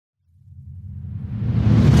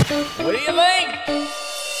What do you think?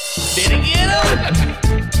 Did he get him?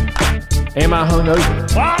 Am I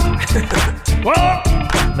hungover? What?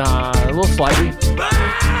 What? Nah, a little slightly.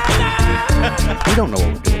 We don't know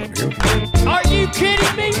what we're doing over here. Are you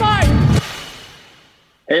kidding me, Mike?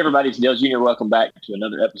 Hey everybody, it's Dale Jr. Welcome back to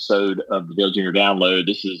another episode of the Dale Jr. Download.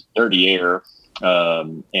 This is Dirty Air,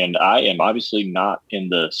 and I am obviously not in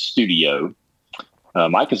the studio.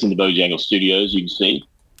 Mike is in the Bojangles studios, you can see.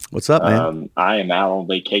 What's up, man? I am out on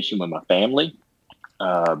vacation with my family,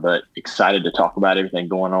 but excited to talk about everything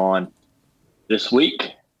going on this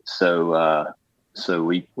week. So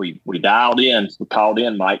we dialed in, we called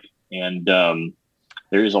in, Mike, and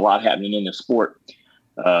there is a lot happening in the sport.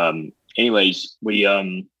 Anyways, we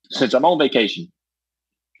since I'm on vacation,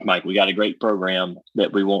 Mike, we got a great program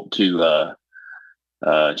that we want to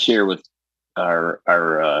share with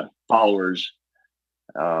our followers.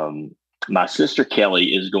 My sister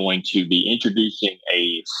Kelly is going to be introducing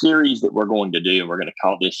a series that we're going to do, and we're going to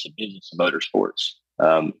call this the Business of Motorsports.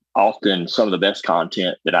 Often some of the best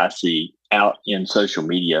content that I see out in social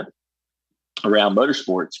media around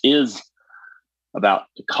motorsports is about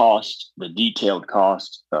the cost, the detailed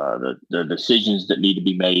cost, the decisions that need to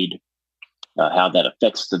be made, how that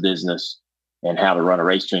affects the business, and how to run a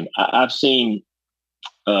race team. I've seen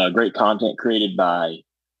great content created by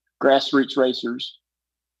grassroots racers,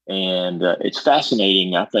 and it's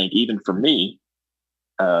fascinating, I think, even for me,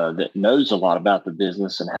 that knows a lot about the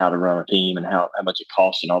business and how to run a team and how much it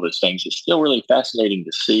costs and all those things. It's still really fascinating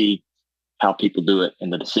to see how people do it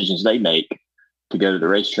and the decisions they make to go to the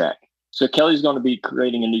racetrack. So Kelly's going to be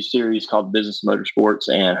creating a new series called Business Motorsports,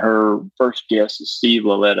 and her first guest is Steve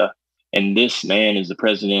Laletta, and this man is the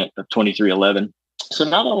president of 2311. So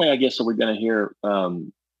not only, I guess, are we going to hear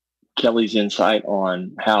Kelly's insight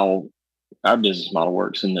on how our business model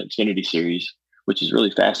works in the Xfinity series, which is really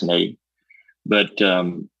fascinating, but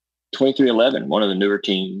 2311, one of the newer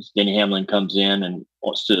teams, Denny Hamlin comes in and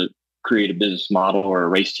wants to create a business model or a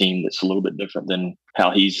race team that's a little bit different than how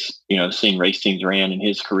he's, seen race teams ran in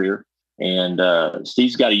his career. And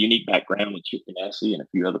Steve's got a unique background with Chip Ganassi and a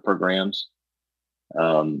few other programs,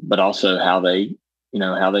 but also how they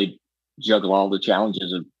juggle all the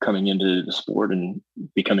challenges of coming into the sport and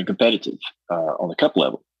becoming competitive on the cup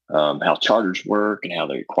level, how charters work and how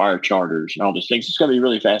they acquire charters and all those things. It's going to be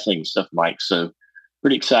really fascinating stuff, Mike. So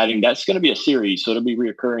pretty exciting. That's going to be a series, so it'll be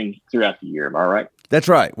reoccurring throughout the year. Am I right? That's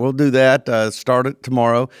right. We'll do that. Start it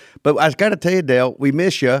tomorrow. But I got to tell you, Dale, we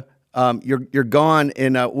miss you. You're gone,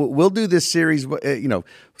 and we'll do this series.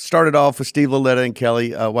 Started off with Steve Laletta and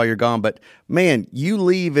Kelly while you're gone. But man, you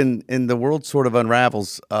leave and the world sort of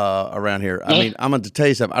unravels around here. I mean, I'm going to tell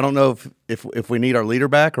you something. I don't know if we need our leader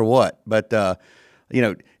back or what, but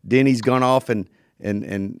Denny's gone off and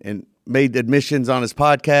made admissions on his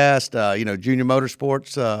podcast. Junior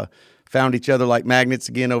Motorsports found each other like magnets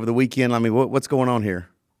again over the weekend. I mean, what's going on here?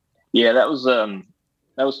 Yeah, that was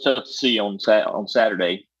tough to see on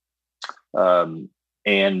Saturday.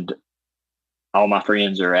 And all my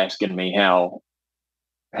friends are asking me how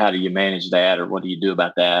do you manage that, or what do you do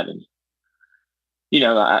about that? And,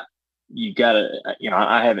 I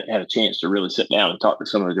haven't had a chance to really sit down and talk to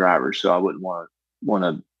some of the drivers, so I wouldn't want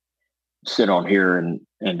to sit on here and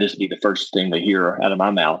this be the first thing they hear out of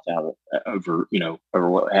my mouth over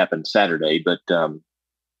what happened Saturday. But,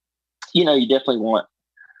 you definitely want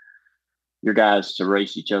your guys to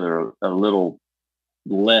race each other a little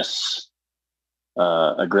less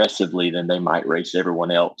aggressively than they might race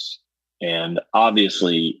everyone else. And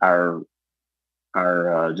obviously our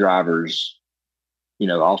drivers,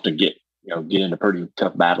 often get into pretty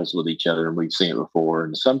tough battles with each other, and we've seen it before.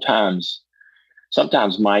 And sometimes,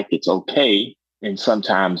 Mike, it's okay, and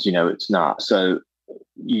sometimes, it's not. So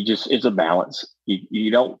it's a balance.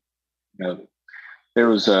 You don't, there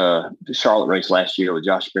was the Charlotte race last year with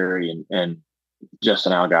Josh Berry and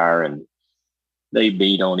Justin Allgaier, and they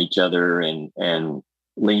beat on each other and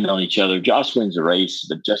leaned on each other. Josh wins the race,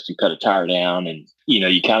 but Justin cut a tire down, and,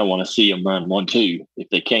 you kind of want to see them run 1-2 if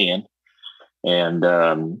they can. And,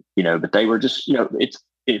 but they were just,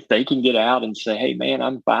 if they can get out and say, hey man,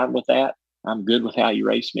 I'm fine with that. I'm good with how you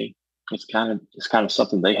race me. It's kind of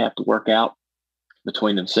something they have to work out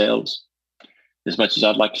between themselves. As much as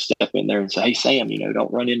I'd like to step in there and say, hey Sam,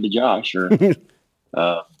 don't run into Josh, or, hey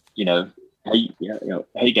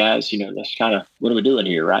guys, that's kind of, what are we doing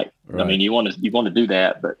here, right? I mean, you want to do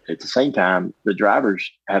that, but at the same time, the drivers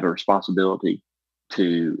have a responsibility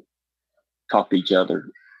to talk to each other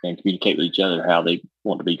and communicate with each other how they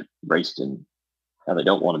want to be raced and how they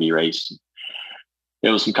don't want to be raced.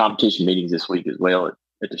 There was some competition meetings this week as well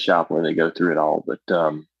at the shop where they go through it all. But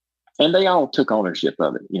and they all took ownership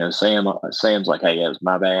of it. Sam's like, hey, it was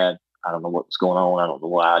my bad. I don't know what was going on. I don't know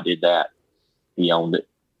why I did that. He owned it.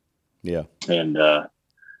 Yeah. And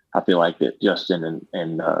I feel like that Justin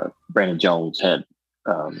and Brandon Jones had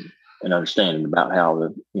an understanding about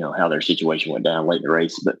how their situation went down late in the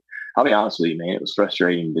race. But I'll be honest with you, man, it was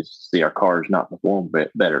frustrating to see our cars not perform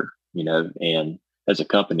better, and as a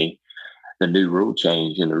company, the new rule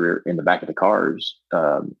change in the back of the cars,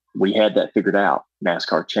 we had that figured out.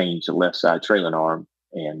 NASCAR changed the left side trailing arm,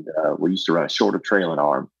 and we used to run a shorter trailing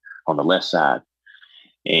arm on the left side.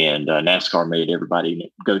 And NASCAR made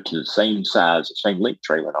everybody go to the same size, same length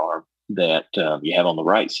trailing arm that you have on the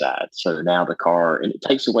right side. So now the car, and it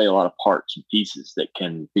takes away a lot of parts and pieces that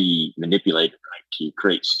can be manipulated to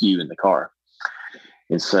create skew in the car.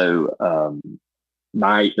 And so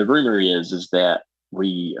the rumor is that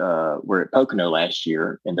we were at Pocono last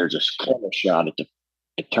year, and there's a camera shot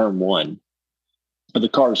at turn 1, but the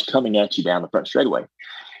car is coming at you down the front straightaway.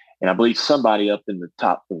 And I believe somebody up in the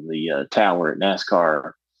top of the tower at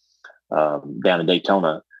NASCAR down in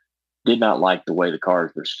Daytona did not like the way the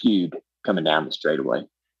cars were skewed coming down the straightaway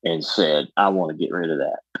and said, I want to get rid of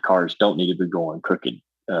that. The cars don't need to be going crooked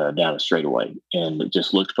down the straightaway. And it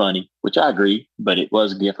just looked funny, which I agree, but it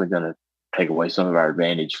was definitely going to take away some of our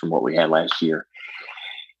advantage from what we had last year.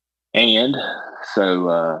 And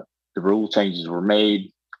so the rule changes were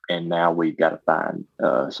made, and now we've got to find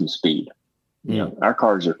some speed. Our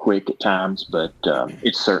cars are quick at times, but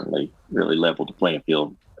it's certainly really leveled the playing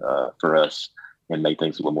field for us and made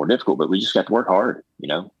things a little more difficult. But we just got to work hard.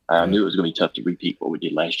 I knew it was going to be tough to repeat what we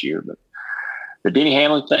did last year. But the Denny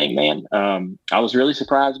Hamlin thing, man, I was really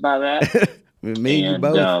surprised by that. Me and you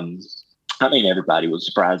both. Everybody was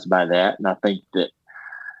surprised by that, and I think that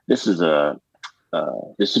this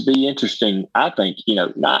would be interesting. I think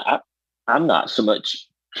I'm not so much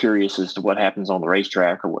curious as to what happens on the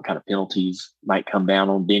racetrack or what kind of penalties might come down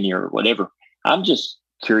on Denny or whatever. I'm just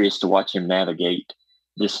curious to watch him navigate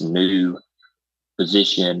this new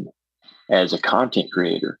position as a content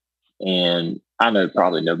creator. And I know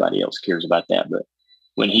probably nobody else cares about that, but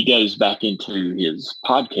when he goes back into his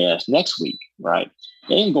podcast next week, right,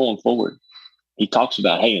 and going forward, he talks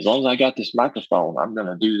about, hey, as long as I got this microphone, I'm going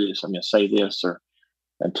to do this, I'm going to say this, or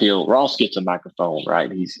until Ross gets a microphone,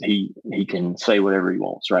 right? He can say whatever he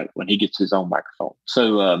wants, right? When he gets his own microphone.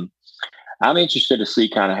 So I'm interested to see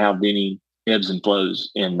kind of how Denny ebbs and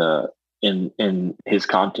flows in his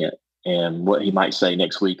content and what he might say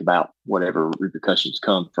next week about whatever repercussions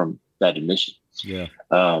come from that admission. Yeah.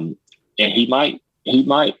 And he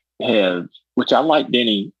might have, which I like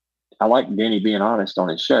Denny being honest on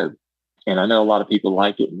his show. And I know a lot of people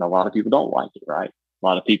like it and a lot of people don't like it, right? A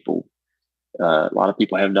lot of people have a lot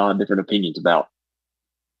of different opinions about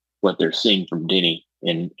what they're seeing from Denny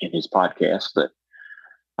in his podcast, but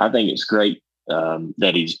I think it's great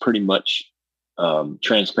that he's pretty much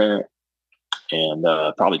transparent and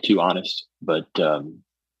probably too honest. But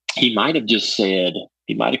he might have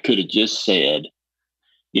could have just said,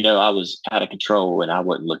 I was out of control and I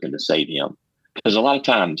wasn't looking to save him. Because a lot of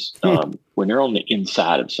times when you're on the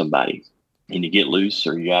inside of somebody and you get loose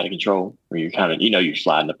or you're out of control or you're kind of, you're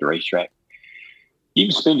sliding up the racetrack, you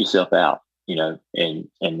can spin yourself out, and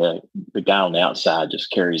the guy on the outside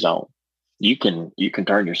just carries on. You can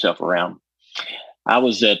turn yourself around. I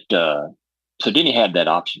was at, so Denny had that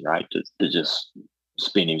option, right, to just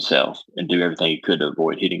spin himself and do everything he could to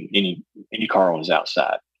avoid hitting any car on his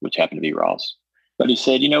outside, which happened to be Ross. But he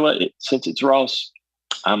said, you know what, since it's Ross,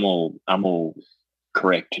 I'm gonna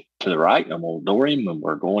correct to the right. I'm gonna door him, and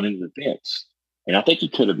we're going into the fence. And I think he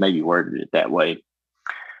could have maybe worded it that way.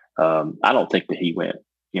 I don't think that he went,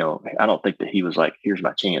 I don't think that he was like, here's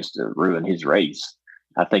my chance to ruin his race.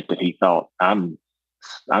 I think that he thought, I'm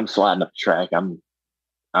sliding up the track. I'm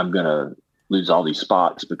going to lose all these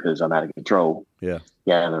spots because I'm out of control. Yeah.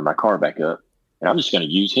 Gathering my car back up. And I'm just going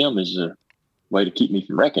to use him as a way to keep me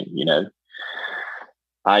from wrecking,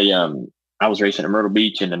 I was racing at Myrtle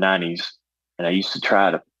Beach in the 90s, and I used to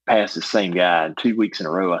try to pass the same guy, and 2 weeks in a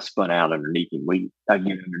row I spun out underneath him. I'd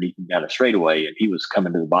get underneath him down a straightaway, and he was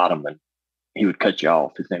coming to the bottom, and he would cut you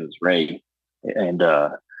off. His name was Ray, and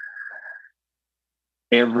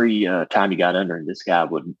every time you got under him, this guy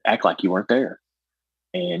would act like you weren't there,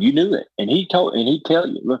 and you knew it. And he'd tell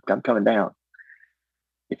you, look, I'm coming down.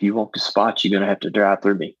 If you want the spot, you're gonna have to drive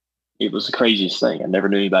through me. It was the craziest thing. I never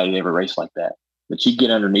knew anybody that ever raced like that. But you'd get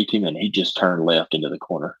underneath him, and he'd just turn left into the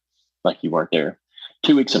corner like you weren't there.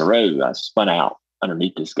 2 weeks in a row, I spun out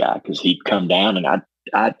underneath this guy because he'd come down, and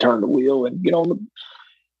I'd turn the wheel and get all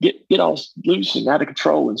loose and out of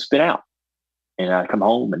control and spin out. And I'd come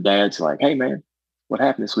home, and Dad's like, "Hey, man, what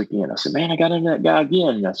happened this weekend? I said, man, I got into that guy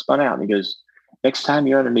again. And I spun out. And he goes, next time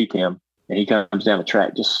you're underneath him and he comes down the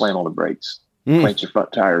track, just slam on the brakes, plant your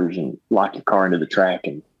front tires and lock your car into the track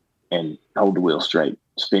and hold the wheel straight,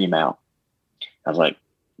 spin him out. I was like,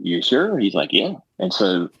 you sure? He's like, yeah. And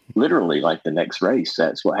so literally like the next race,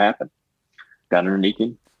 that's what happened. Got underneath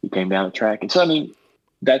him. He came down the track. And so, I mean,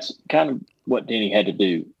 that's kind of what Denny had to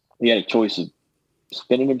do. He had a choice of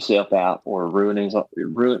spinning himself out or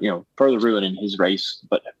further ruining his race,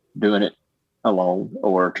 but doing it alone,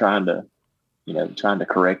 or trying to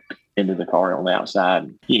correct into the car on the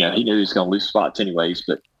outside. He knew he was going to lose spots anyways,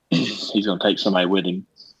 but he's going to take somebody with him.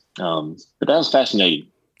 But that was fascinating.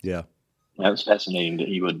 Yeah. That was fascinating that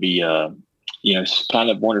he would be, kind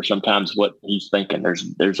of wonder sometimes what he's thinking.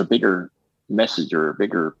 There's a bigger message or a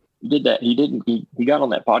bigger, he got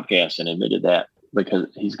on that podcast and admitted that because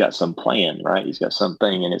he's got some plan, right? He's got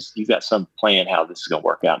something and he's got some plan how this is going to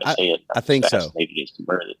work out in his head. I think so. Fascinated as to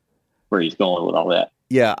where he's going with all that.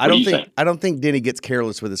 Yeah, I don't think Denny gets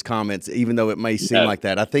careless with his comments, even though it may seem like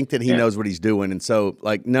that. I think that he knows what he's doing, and so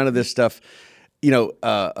like none of this stuff.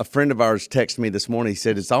 A friend of ours texted me this morning. He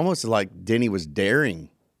said it's almost like Denny was daring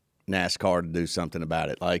NASCAR to do something about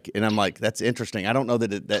it. And I'm like, that's interesting. I don't know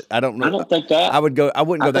that I don't know. I don't think that. I wouldn't go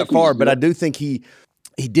that far, but I do think he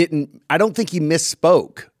didn't. I don't think he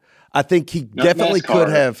misspoke. I think he definitely NASCAR, could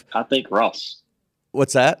have. I think Ross.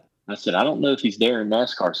 What's that? I said, I don't know if he's daring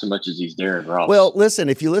NASCAR so much as he's daring Ross. Well, listen,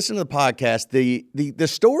 if you listen to the podcast, the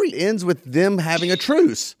story ends with them having a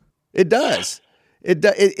truce. It does. I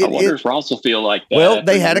wonder if Ross will feel like that. Well,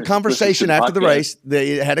 they had a conversation after the race.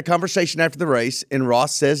 And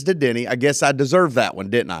Ross says to Denny, I guess I deserved that one,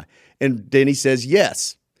 didn't I? And Denny says,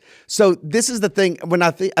 yes. So this is the thing. When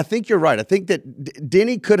I think you're right. I think that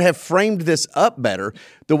Denny could have framed this up better.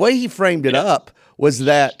 The way he framed it up was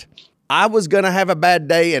that I was going to have a bad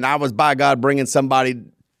day, and I was, by God, bringing somebody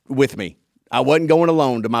with me. I wasn't going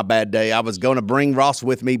alone to my bad day. I was going to bring Ross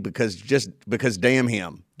with me because damn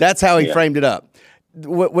him. That's how he framed it up.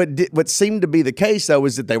 What seemed to be the case, though,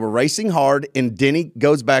 is that they were racing hard, and Denny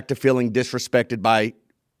goes back to feeling disrespected by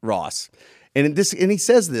Ross. And he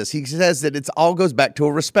says this. He says that it all goes back to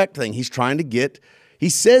a respect thing. He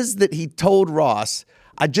says that he told Ross,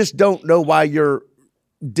 I just don't know why you're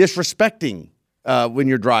disrespecting when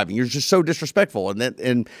you're driving. You're just so disrespectful.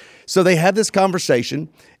 And so they have this conversation,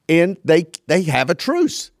 and they have a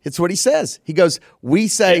truce. It's what he says. He goes, we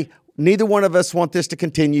say, neither one of us want this to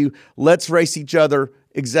continue. Let's race each other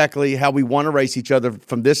exactly how we want to race each other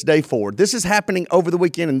from this day forward. This is happening over the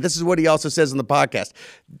weekend, and this is what he also says in the podcast.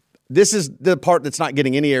 This is the part that's not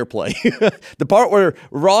getting any airplay. The part where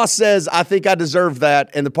Ross says, I think I deserve that,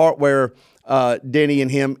 and the part where Denny and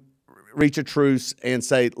him reach a truce and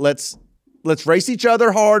say, let's race each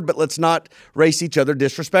other hard, but let's not race each other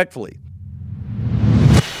disrespectfully.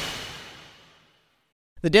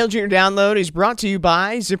 The Dale Jr. Download is brought to you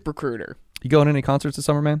by ZipRecruiter. You going to any concerts this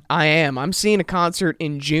summer, man? I am. I'm seeing a concert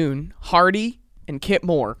in June. Hardy and Kip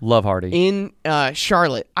Moore. Love Hardy. In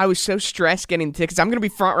Charlotte. I was so stressed getting the tickets. I'm going to be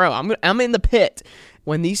front row. I'm in the pit.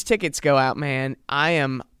 When these tickets go out, man, I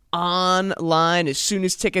am online as soon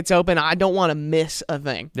as tickets open. I don't want to miss a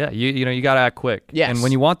thing. Yeah, you got to act quick. Yes. And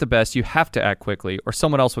when you want the best, you have to act quickly, or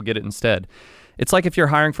someone else will get it instead. It's like if you're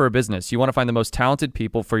hiring for a business, you want to find the most talented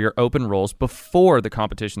people for your open roles before the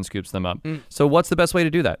competition scoops them up. So what's the best way to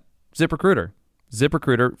do that? ZipRecruiter.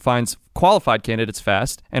 ZipRecruiter finds qualified candidates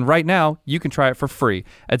fast, and right now you can try it for free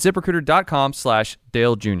at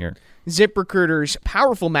ZipRecruiter.com/Dale Jr. ZipRecruiter's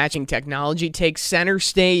powerful matching technology takes center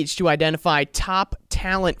stage to identify top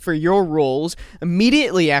talent for your roles.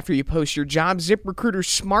 Immediately after you post your job, ZipRecruiter's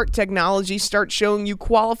smart technology starts showing you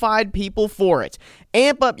qualified people for it.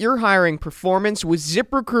 Amp up your hiring performance with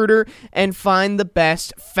ZipRecruiter and find the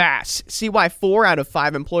best fast. See why 4 out of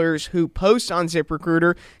 5 employers who post on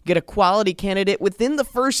ZipRecruiter get a quality candidate within the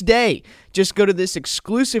first day. Just go to this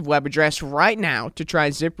exclusive web address right now to try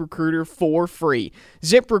ZipRecruiter for free.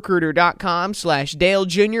 ZipRecruiter.com/Dale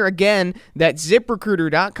Jr. Again, that's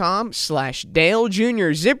ZipRecruiter.com/Dale Jr.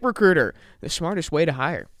 ZipRecruiter, the smartest way to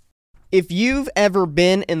hire. If you've ever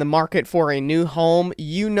been in the market for a new home,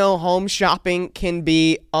 you know home shopping can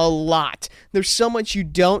be a lot. There's so much you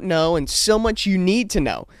don't know and so much you need to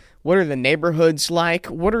know. What are the neighborhoods like?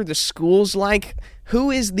 What are the schools like?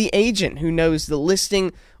 Who is the agent who knows the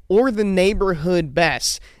listing or the neighborhood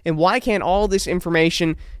best? And why can't all this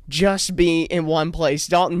information just be in one place?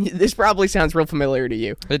 Dalton, this probably sounds real familiar to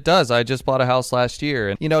you. It does. I just bought a house last year.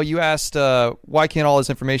 And, you asked, why can't all this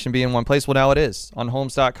information be in one place? Well, now it is. On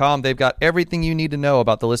Homes.com, they've got everything you need to know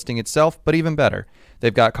about the listing itself, but even better.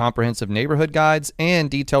 They've got comprehensive neighborhood guides and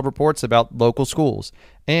detailed reports about local schools.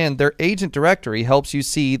 And their agent directory helps you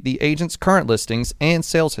see the agent's current listings and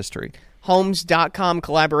sales history. Homes.com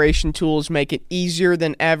collaboration tools make it easier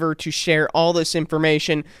than ever to share all this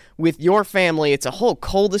information with your family. It's a whole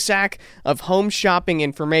cul-de-sac of home shopping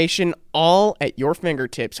information all at your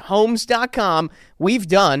fingertips. Homes.com, we've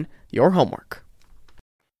done your homework.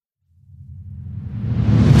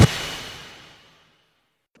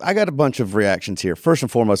 I got a bunch of reactions here. First and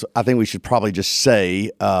foremost, I think we should probably just say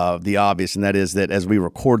the obvious, and that is that as we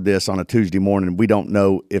record this on a Tuesday morning, we don't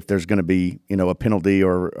know if there's going to be, a penalty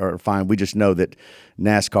or a fine. We just know that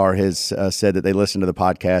NASCAR has said that they listen to the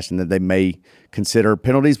podcast and that they may consider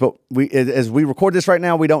penalties. But as we record this right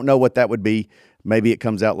now, we don't know what that would be. Maybe it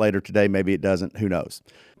comes out later today. Maybe it doesn't. Who knows?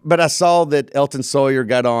 But I saw that Elton Sawyer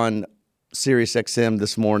got on Sirius XM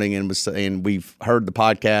this morning and was saying we've heard the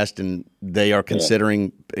podcast and they are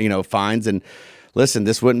considering fines. And listen,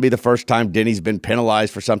 this wouldn't be the first time Denny's been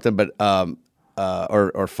penalized for something, but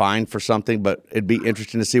or fined for something. But it'd be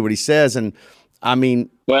interesting to see what he says. And I mean,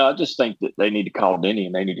 well, I just think that they need to call Denny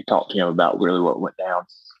and they need to talk to him about really what went down.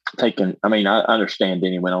 I understand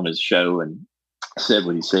Denny went on his show and said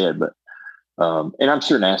what he said, but and I'm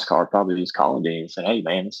sure NASCAR probably is calling Denny and saying, "Hey,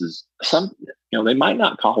 man, this is some." They might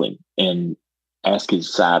not call him and ask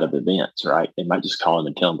his side of events, right? They might just call him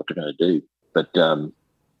and tell him what they're going to do. But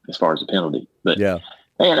as far as the penalty, man,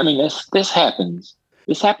 I mean, this happens.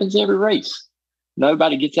 This happens every race.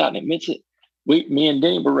 Nobody gets out and admits it. Me and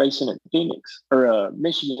Denny were racing at Phoenix or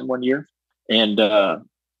Michigan one year, and the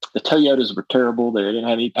Toyotas were terrible. They didn't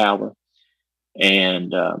have any power,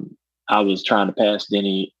 and I was trying to pass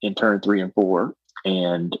Denny in turn 3 and 4,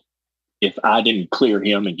 and if I didn't clear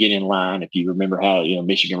him and get in line, if you remember how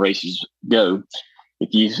Michigan races go,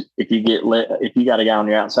 if you got a guy on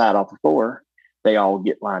your outside off of 4, they all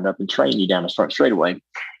get lined up and train you down the front straightaway,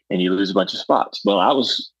 and you lose a bunch of spots. Well, I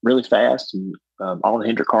was really fast, and all the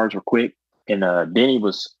Hendrick cars were quick, and Denny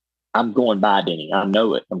was. I'm going by Denny. I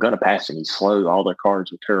know it. I'm going to pass him. He's slow. All their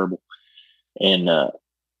cars were terrible, and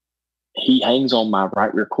he hangs on my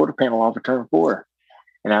right rear quarter panel off of turn 4.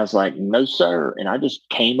 And I was like, no, sir. And I just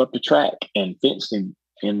came up the track and fenced him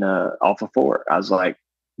off of 4. I was like,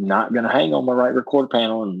 not going to hang on my right rear quarter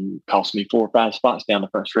panel and cost me 4 or 5 spots down the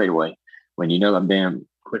front straightaway when I'm damn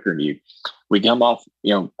quicker than you. We come off,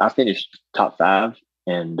 I finished top 5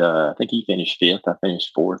 and I think he finished 5th. I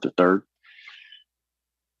finished 4th or 3rd.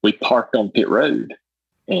 We parked on pit road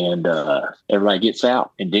and everybody gets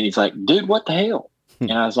out and Denny's like, dude, what the hell?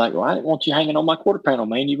 And I was like, well, I didn't want you hanging on my quarter panel,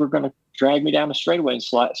 man. You were going to drag me down the straightaway and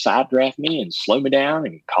side draft me and slow me down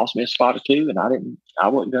and cost me a spot or 2. And I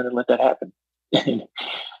wasn't going to let that happen. And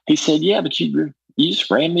he said, yeah, but you just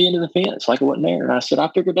ran me into the fence like I wasn't there. And I said, I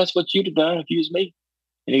figured that's what you'd have done if you was me.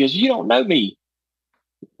 And he goes, you don't know me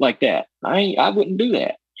like that. I wouldn't do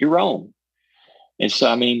that. You're wrong. And so,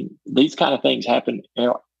 I mean, these kind of things happen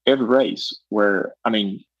every race where, I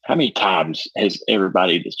mean, how many times has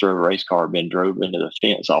everybody that's drove a race car been drove into the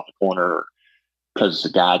fence off the corner because the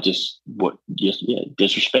guy just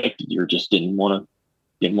disrespected you or just didn't want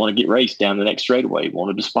to get raced down the next straightaway,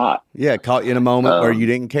 wanted a spot. Yeah, caught you in a moment where you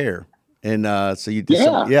didn't care. And so you did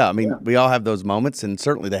we all have those moments, and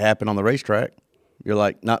certainly they happen on the racetrack. You're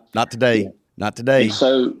like, not today, not today. And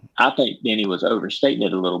so I think Denny was overstating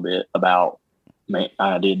it a little bit about, man,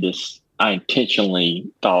 I did this. I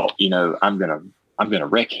intentionally thought, I'm gonna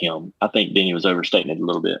wreck him. I think Denny was overstating it a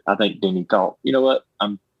little bit. I think Denny thought, you know what,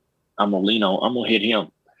 I'm gonna hit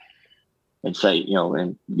him and say,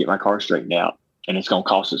 and get my car straightened out, and it's gonna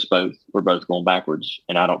cost us both. We're both going backwards,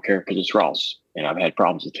 and I don't care because it's Ross, and I've had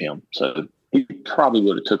problems with him. So he probably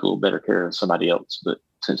would have took a little better care of somebody else, but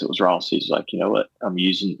since it was Ross, he's like, you know what, I'm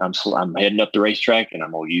heading up the racetrack, and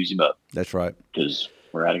I'm gonna use him up. That's right, because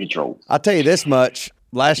we're out of control. I'll tell you this much: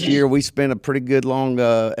 last year we spent a pretty good long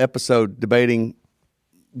episode debating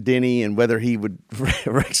Denny and whether he would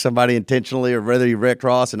wreck somebody intentionally or whether he wrecked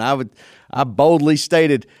Ross. And I boldly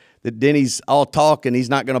stated that Denny's all talk and he's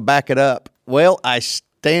not going to back it up. Well, I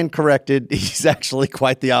stand corrected. He's actually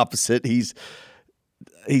quite the opposite. He's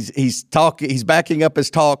backing up his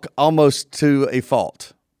talk almost to a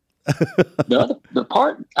fault. the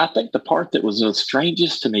part that was the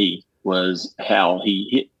strangest to me was how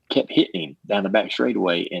he kept hitting him down the back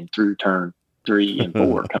straightaway and through turn 3 and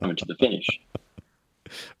 4 coming to the finish.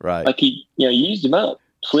 Right. Like he used him up,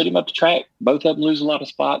 slid him up the track. Both of them lose a lot of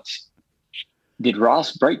spots. Did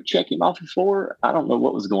Ross brake check him off of 4? I don't know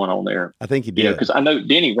what was going on there. I think he did. Because I know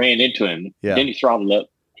Denny ran into him. Yeah. Denny throttled up,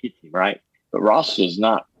 hit him, right? But Ross was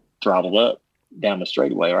not throttled up down the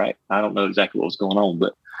straightaway, right? I don't know exactly what was going on,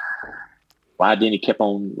 but why Denny kept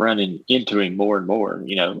on running into him more and more.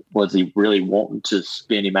 Was he really wanting to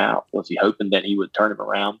spin him out? Was he hoping that he would turn him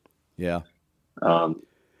around? Yeah.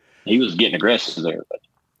 He was getting aggressive there. But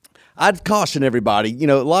I'd caution everybody.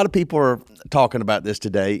 A lot of people are talking about this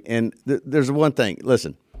today, and there's one thing.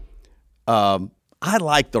 Listen, I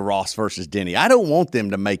like the Ross versus Denny. I don't want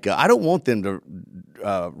them to I don't want them to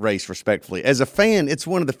race respectfully. As a fan, it's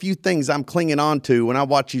one of the few things I'm clinging on to when I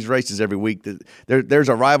watch these races every week. That there's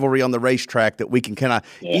a rivalry on the racetrack that we can kind of,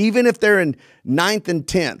 even if they're in 9th and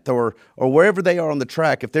 10th or wherever they are on the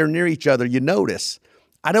track, if they're near each other, you notice.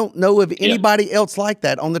 I don't know of anybody else like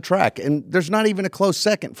that on the track, and there's not even a close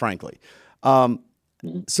second, frankly.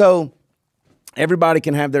 So everybody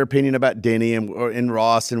can have their opinion about Denny and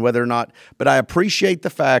Ross and whether or not, but I appreciate the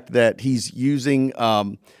fact that he's using,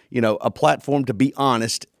 a platform to be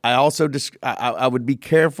honest. I also I would be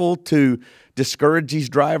careful to discourage these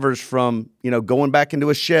drivers from, going back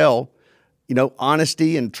into a shell.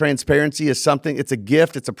 Honesty and transparency is something. It's a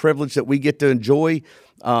gift. It's a privilege that we get to enjoy.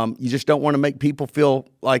 You just don't want to make people feel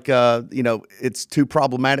like, it's too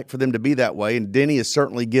problematic for them to be that way. And Denny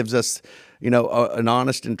certainly gives us, an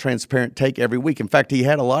honest and transparent take every week. In fact, he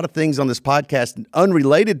had a lot of things on this podcast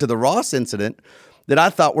unrelated to the Ross incident that I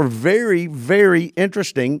thought were very, very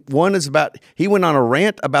interesting. One is he went on a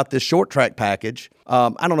rant about this short track package. I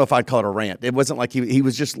don't know if I'd call it a rant. It wasn't like he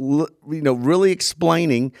was just, really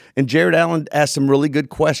explaining. And Jared Allen asked some really good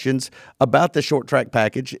questions about the short track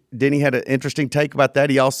package. Denny had an interesting take about that.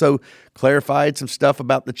 He also clarified some stuff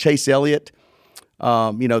about the Chase Elliott,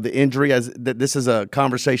 the injury. This is a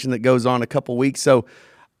conversation that goes on a couple weeks. So,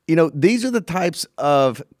 these are the types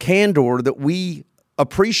of candor that we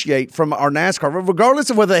appreciate from our NASCAR, regardless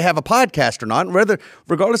of whether they have a podcast or not, and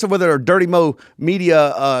regardless of whether they're a Dirty Mo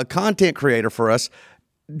Media content creator for us.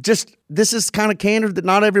 Just this is kind of candor that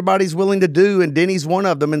not everybody's willing to do, and Denny's one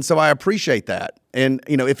of them, and so I appreciate that. And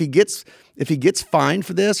if he gets fined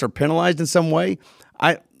for this or penalized in some way,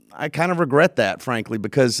 I kind of regret that, frankly,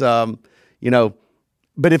 because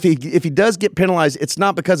But if he does get penalized, it's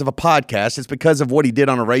not because of a podcast. It's because of what he did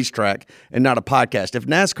on a racetrack and not a podcast. If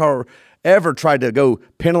NASCAR ever tried to go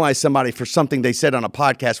penalize somebody for something they said on a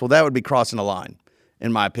podcast, well, that would be crossing a line,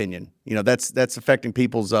 in my opinion. That's affecting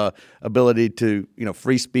people's ability to,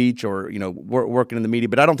 free speech or, working in the media.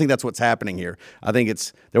 But I don't think that's what's happening here. I think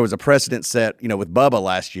there was a precedent set, with Bubba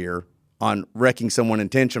last year on wrecking someone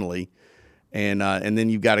intentionally. And then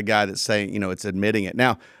you've got a guy that's saying, it's admitting it.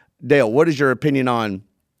 Now, Dale, what is your opinion on,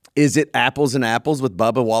 is it apples and apples with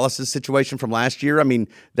Bubba Wallace's situation from last year? I mean,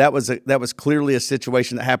 that was clearly a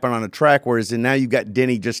situation that happened on a track, whereas now you've got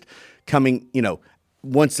Denny just coming,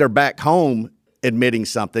 once they're back home admitting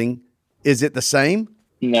something. Is it the same?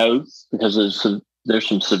 No, because there's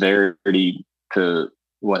some severity to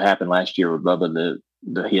what happened last year with Bubba,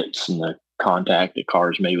 the hits and the contact that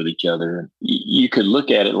cars made with each other. You could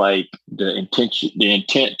look at it like the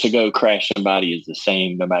intent to go crash somebody is the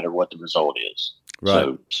same no matter what the result is. Right.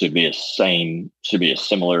 So should be a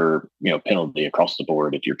similar, penalty across the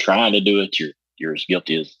board. If you're trying to do it, you're as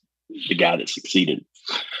guilty as the guy that succeeded.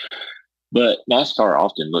 But NASCAR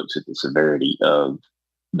often looks at the severity of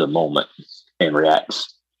the moment and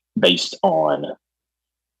reacts based on,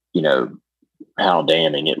 how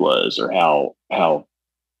damning it was or how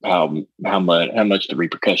much the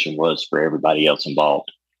repercussion was for everybody else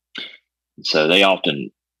involved. So they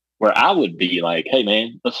often, where I would be like, hey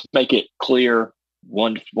man, let's make it clear,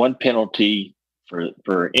 one penalty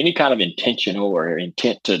for any kind of intentional or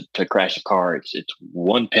intent to crash a car. It's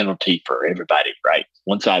one penalty for everybody, right?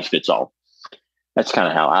 One size fits all. That's kind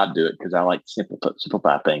of how I do it, because I like to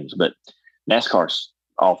simplify things. But NASCAR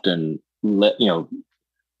often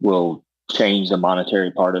will change the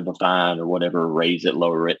monetary part of the fine or whatever, raise it,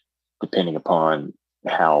 lower it, depending upon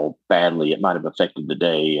how badly it might have affected the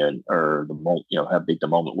day or the moment, how big the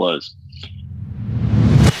moment was.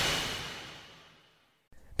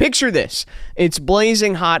 Picture this. It's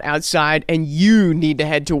blazing hot outside and you need to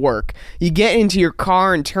head to work. You get into your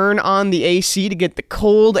car and turn on the AC to get the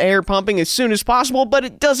cold air pumping as soon as possible, but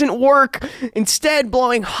it doesn't work. Instead,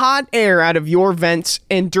 blowing hot air out of your vents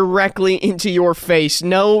and directly into your face.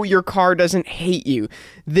 No, your car doesn't hate you.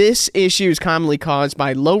 This issue is commonly caused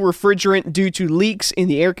by low refrigerant due to leaks in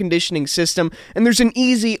the air conditioning system, and there's an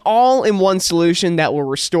easy all-in-one solution that will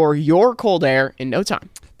restore your cold air in no time.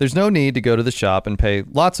 There's no need to go to the shop and pay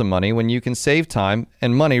lots of money when you can save time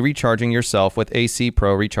and money recharging yourself with AC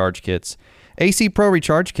Pro recharge kits. AC Pro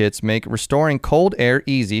recharge kits make restoring cold air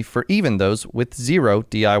easy for even those with zero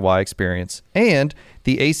DIY experience. And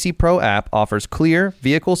the AC Pro app offers clear,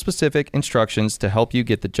 vehicle-specific instructions to help you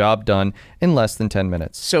get the job done in less than 10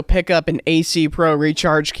 minutes. So pick up an AC Pro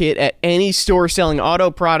recharge kit at any store selling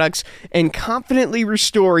auto products and confidently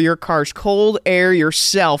restore your car's cold air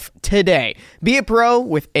yourself today. Be a pro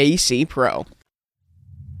with AC Pro.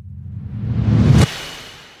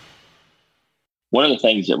 One of the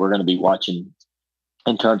things that we're going to be watching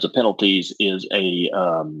in terms of penalties is a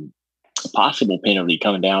possible penalty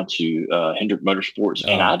coming down to Hendrick Motorsports.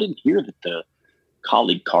 And I didn't hear that the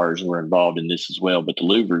colleague cars were involved in this as well, but the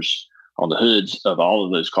louvers on the hoods of all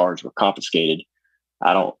of those cars were confiscated.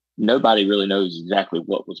 Nobody really knows exactly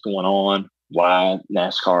what was going on, what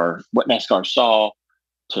NASCAR saw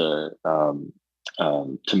to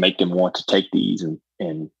make them want to take these and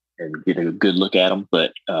get a good look at them.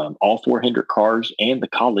 But all 4 Hendrick cars and the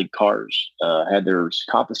colleague cars had theirs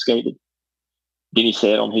confiscated. Denny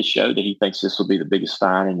said on his show that he thinks this will be the biggest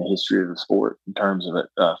fine in the history of the sport in terms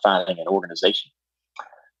of fining an organization.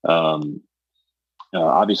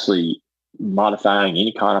 Obviously, modifying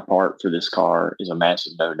any kind of part for this car is a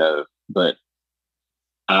massive no-no, but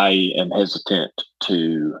I am hesitant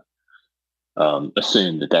to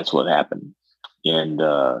assume that that's what happened. And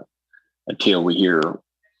until we hear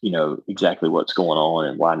exactly what's going on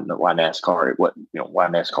and why NASCAR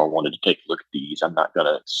wanted to take a look at these, I'm not going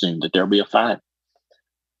to assume that there'll be a fine.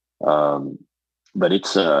 But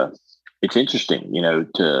it's interesting,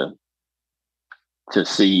 to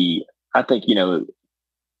see. I think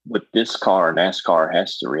with this car, NASCAR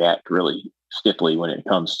has to react really stiffly when it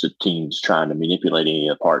comes to teams trying to manipulate any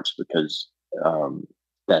of the parts, because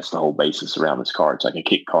that's the whole basis around this car. It's like a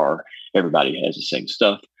kit car. Everybody has the same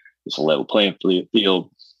stuff. It's a level playing field.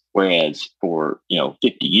 Whereas for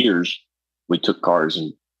 50 years, we took cars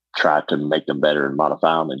and tried to make them better and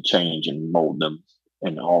modify them and change and mold them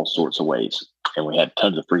in all sorts of ways, and we had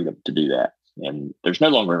tons of freedom to do that. And there's no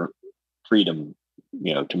longer freedom,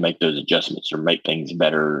 to make those adjustments or make things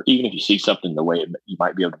better. Even if you see something the way you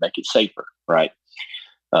might be able to make it safer, right?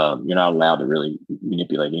 You're not allowed to really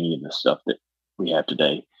manipulate any of the stuff that we have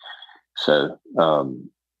today. So, we'll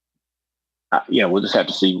just have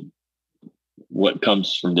to see what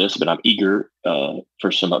comes from this, but I'm eager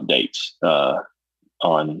for some updates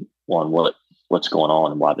on what's going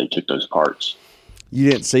on and why they took those parts. You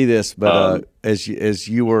didn't see this, but as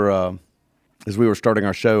we were starting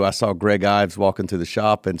our show, I saw Greg Ives walking through the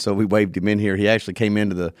shop, and so we waved him in here. He actually came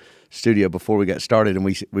into the studio before we got started, and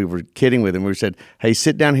we were kidding with him. We said, "Hey,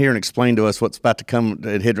 sit down here and explain to us what's about to come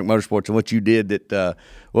at Hendrick Motorsports and what you did.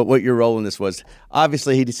 What your role in this was."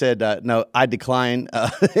 Obviously, he said, "No, I decline,"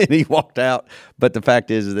 and he walked out. But the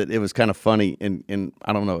fact is that it was kind of funny, and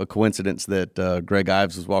I don't know, a coincidence that Greg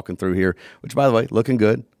Ives was walking through here. Which, by the way, looking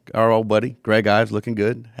good. Our old buddy Greg Ives, looking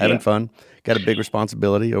good, having fun. Got a big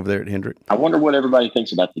responsibility over there at Hendrick. I wonder what everybody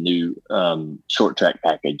thinks about the new short track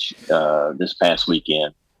package this past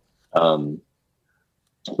weekend. My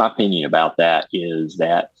opinion about that is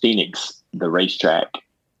that Phoenix, the racetrack,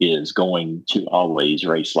 is going to always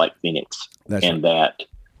race like Phoenix. That's and right. That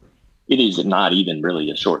it is not even really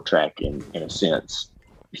a short track in a sense.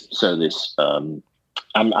 So this, I'm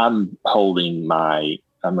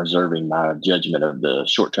reserving my judgment of the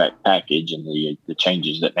short track package and the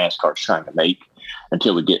changes that NASCAR is trying to make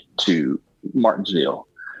until we get to Martinsville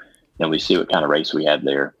and we see what kind of race we have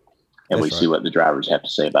there, and see what the drivers have to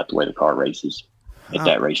say about the way the car races at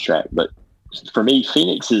that racetrack. But for me,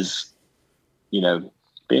 Phoenix is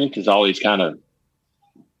always kind of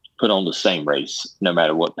put on the same race, no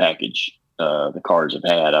matter what package the cars have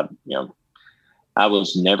had. I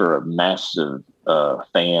was never a massive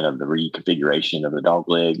fan of the reconfiguration of the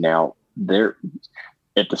dogleg. Now,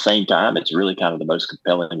 at the same time, it's really kind of the most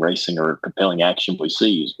compelling racing or compelling action we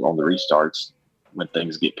see is on the restarts when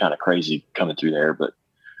things get kind of crazy coming through there. But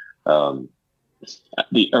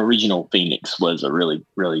the original Phoenix was a really,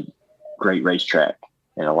 really great racetrack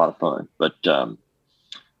and a lot of fun. But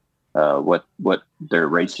what they're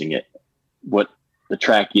racing at, what the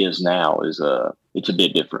track is now is it's a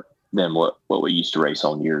bit different than what we used to race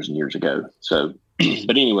on years and years ago. So,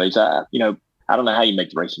 but anyways, I don't know how you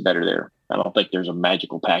make the racing better there. I don't think there's a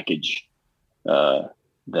magical package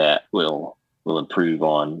that will improve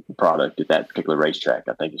on the product at that particular racetrack.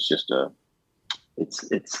 I think it's just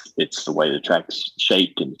it's the way the track's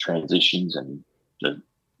shaped and the transitions and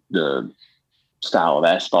the style of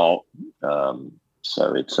asphalt.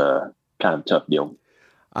 So it's a kind of tough deal.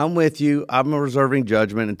 I'm with you. I'm reserving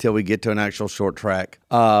judgment until we get to an actual short track.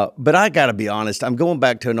 But I got to be honest. I'm going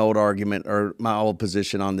back to an old argument or my old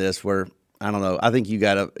position on this where I don't know. I think you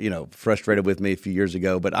got frustrated with me a few years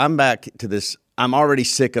ago, but I'm back to this. I'm already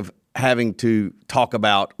sick of having to talk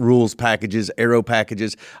about rules packages, aero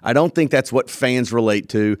packages. I don't think that's what fans relate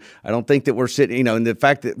to. I don't think that we're sitting, and the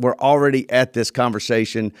fact that we're already at this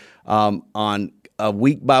conversation on a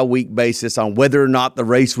week-by-week basis on whether or not the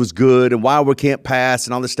race was good and why we can't pass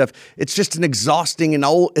and all this stuff. It's just an exhausting and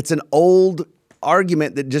old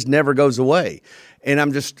argument that just never goes away. And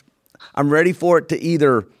I'm ready for it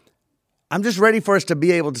to I'm just ready for us to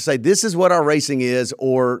be able to say this is what our racing is,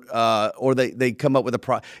 or they come up with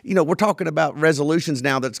we're talking about resolutions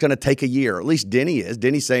now that's going to take a year. At least Denny is.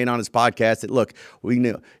 Denny's saying on his podcast that look, we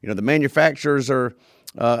know the manufacturers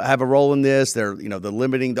have a role in this. They're they're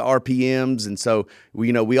limiting the RPMs, and so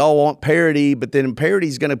we all want parity, but then parity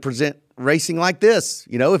is going to present racing like this.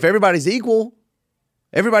 If everybody's equal.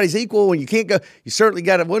 Everybody's equal, and you can't go. You certainly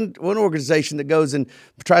got one organization that goes and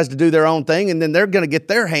tries to do their own thing, and then they're going to get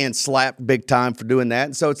their hands slapped big time for doing that.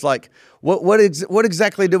 And so it's like, what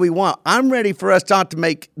exactly do we want? I'm ready for us not to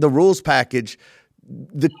make the rules package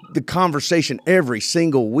the conversation every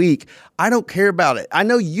single week. I don't care about it. I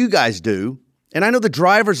know you guys do, and I know the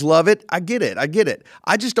drivers love it. I get it.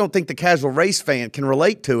 I just don't think the casual race fan can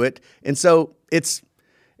relate to it, and so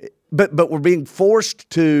but we're being forced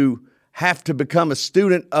to have to become a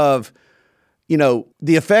student of, the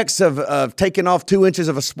effects of taking off 2 inches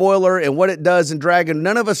of a spoiler and what it does in dragging.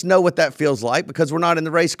 None of us know what that feels like because we're not in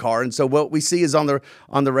the race car. And so what we see is on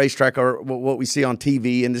the racetrack or what we see on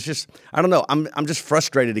TV. And it's just, I don't know. I'm just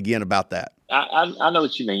frustrated again about that. I know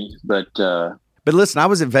what you mean, but listen, I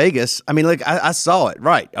was at Vegas. I mean, I saw it.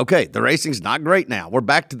 Right. Okay. The racing's not great now. We're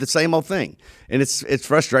back to the same old thing. And it's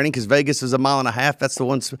frustrating because Vegas is a mile and a half. That's the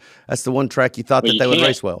one track you thought that they would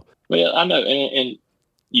race well. Well, I know, and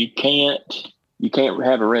you can't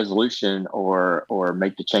have a resolution or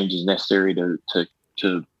make the changes necessary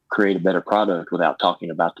to create a better product without talking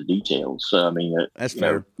about the details. So I mean, that's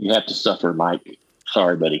fair. You have to suffer, Mike.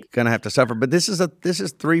 Sorry, buddy. Gonna have to suffer, but this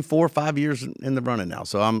is 3, 4, 5 years in the running now,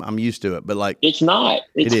 so I'm used to it. But it's not.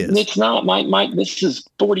 It is. It's not, Mike. This is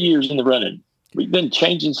 40 years in the running. We've been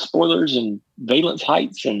changing spoilers and valence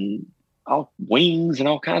heights and all wings and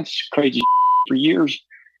all kinds of crazy for years.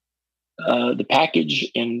 The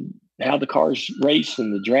package and how the cars race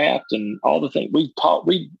and the draft and all the things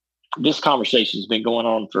this conversation has been going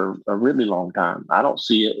on for a really long time. I don't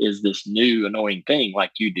see it as this new annoying thing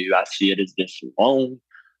like you do. I see it as this long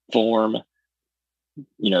form,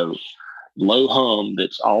 low hum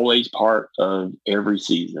that's always part of every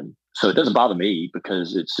season. So it doesn't bother me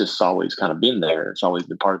because it's just always kind of been there. It's always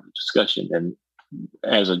been part of the discussion. And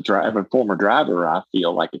as a former driver, I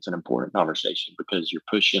feel like it's an important conversation because you're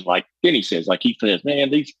pushing, like Denny says, like he says,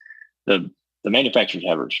 man, the manufacturers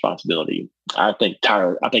have a responsibility. I think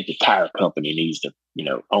the tire company needs to,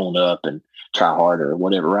 own up and try harder or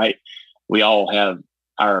whatever, right? We all have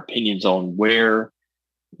our opinions on where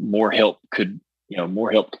more help could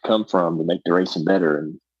come from to make the racing better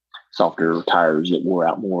and softer tires that wore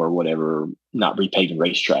out more or whatever, not repaving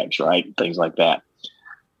racetracks, right? Things like that.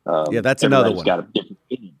 That's another one. Got a different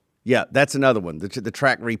opinion. Yeah, that's another one. The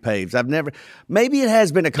track repaves. Maybe it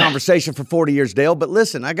has been a conversation for 40 years, Dale, but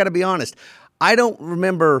listen, I got to be honest. I don't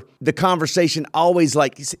remember the conversation always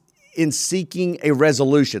like in seeking a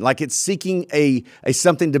resolution, like it's seeking a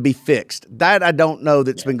something to be fixed. That I don't know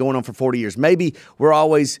that's been going on for 40 years. Maybe we're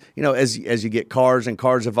always, as you get cars and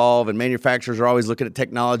cars evolve and manufacturers are always looking at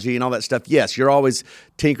technology and all that stuff. Yes, you're always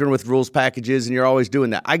tinkering with rules packages and you're always doing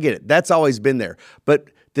that. I get it. That's always been there. But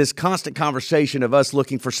this constant conversation of us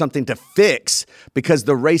looking for something to fix because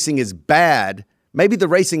the racing is bad. Maybe the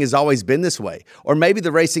racing has always been this way. Or maybe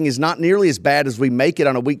the racing is not nearly as bad as we make it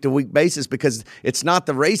on a week-to-week basis because it's not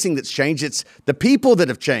the racing that's changed, it's the people that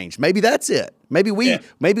have changed. Maybe that's it. Maybe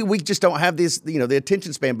we just don't have this, the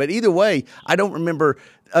attention span. But either way, I don't remember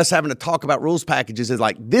us having to talk about rules packages as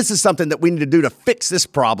like, this is something that we need to do to fix this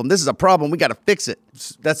problem. This is a problem. We got to fix it.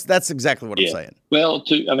 That's exactly what I'm saying. Well,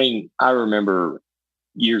 I remember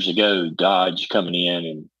years ago, Dodge coming in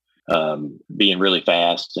and being really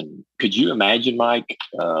fast. And could you imagine, Mike,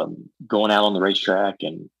 going out on the racetrack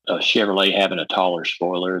and a Chevrolet having a taller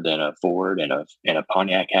spoiler than a Ford and a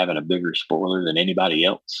Pontiac having a bigger spoiler than anybody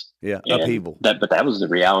else? Yeah, and upheaval. But that was the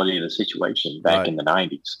reality of the situation back in the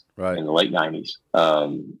 90s, in the late 90s,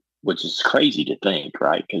 which is crazy to think,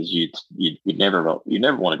 right? Because you never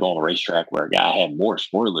want to go on a racetrack where a guy had more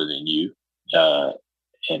spoiler than you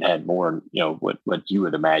and had more, what you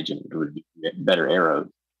would imagine would be better aero.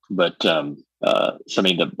 But so I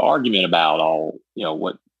mean, the argument about all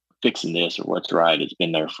what fixing this or what's right has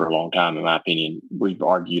been there for a long time. In my opinion, we've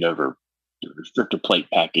argued over restrictor plate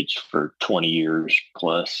package for 20 years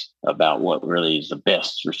plus about what really is the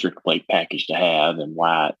best restrictor plate package to have and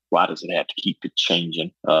why does it have to keep it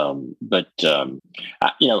changing. I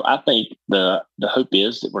think the hope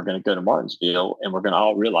is that we're going to go to Martinsville and we're going to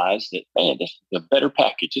all realize that, man, this is a better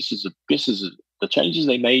package. This is the changes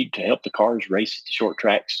they made to help the cars race at the short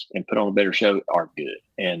tracks and put on a better show are good.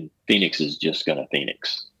 And Phoenix is just going to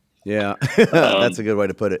Phoenix. Yeah, that's a good way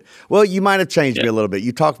to put it. Well, you might have changed me a little bit.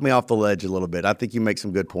 You talked me off the ledge a little bit. I think you make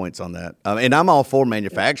some good points on that. And I'm all for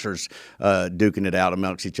manufacturers duking it out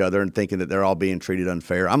amongst each other and thinking that they're all being treated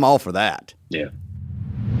unfair. I'm all for that. Yeah.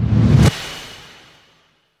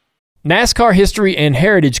 NASCAR history and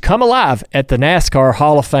heritage come alive at the NASCAR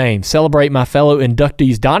Hall of Fame. Celebrate my fellow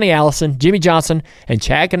inductees Donnie Allison, Jimmy Johnson, and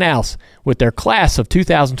Chad Canals with their class of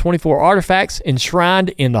 2024 artifacts enshrined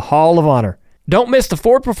in the Hall of Honor. Don't miss the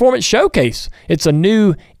Ford Performance Showcase. It's a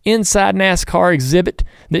new Inside NASCAR exhibit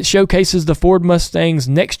that showcases the Ford Mustang's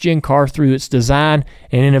next-gen car through its design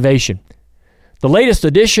and innovation. The latest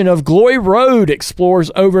edition of Glory Road explores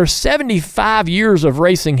over 75 years of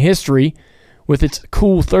racing history with its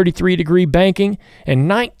cool 33-degree banking and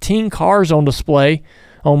 19 cars on display.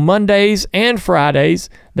 On Mondays and Fridays,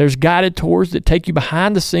 there's guided tours that take you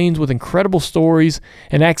behind the scenes with incredible stories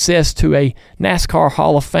and access to a NASCAR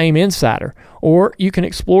Hall of Fame insider. Or you can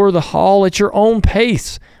explore the hall at your own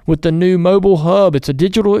pace with the new mobile hub. It's a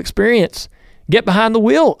digital experience. Get behind the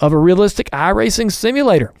wheel of a realistic iRacing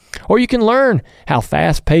simulator. Or you can learn how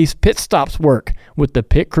fast-paced pit stops work with the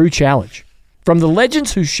Pit Crew Challenge. From the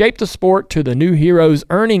legends who shaped the sport to the new heroes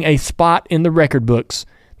earning a spot in the record books,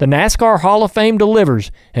 the NASCAR Hall of Fame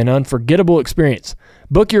delivers an unforgettable experience.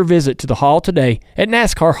 Book your visit to the hall today at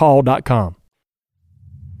NASCARHall.com.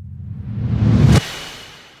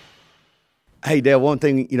 Hey, Dale, one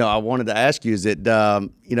thing, I wanted to ask you is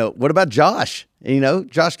that, what about Josh?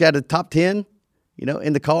 Josh got a top 10,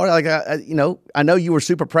 in the car. Like, I know you were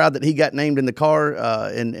super proud that he got named in the car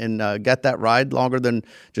and got that ride longer than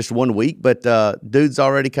just 1 week, but dude's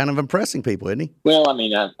already kind of impressing people, isn't he? Well, I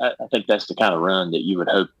mean, I think that's the kind of run that you would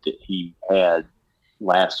hope that he had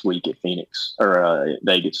last week at Phoenix or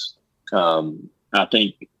Vegas. I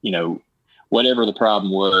think, whatever the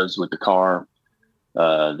problem was with the car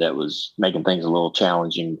that was making things a little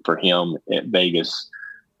challenging for him at Vegas,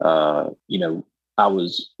 I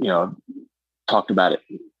was, talked about it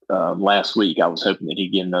last week. I was hoping that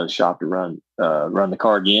he'd get another shot to run the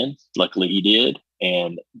car again. Luckily, he did,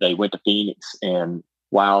 and they went to Phoenix. And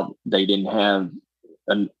while they didn't have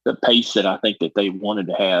the pace that I think that they wanted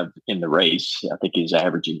to have in the race, I think his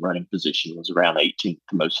averaging running position was around 18th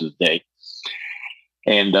most of the day.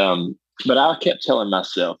 And but I kept telling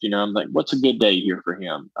myself, I'm like, what's a good day here for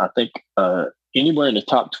him? I think anywhere in the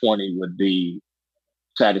top 20 would be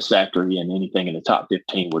satisfactory, and anything in the top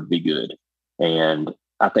 15 would be good. And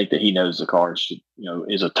I think that he knows the car should,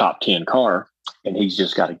 is a top 10 car, and he's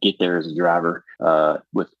just got to get there as a driver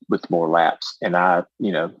with more laps. And I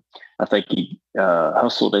think he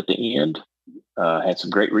hustled at the end, had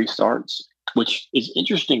some great restarts, which is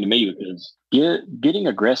interesting to me because getting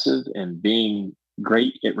aggressive and being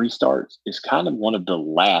great at restarts is kind of one of the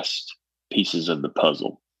last pieces of the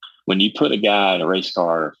puzzle. When you put a guy in a race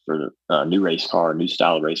car for a new race car, a new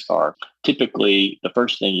style of race car, typically the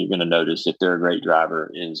first thing you're going to notice if they're a great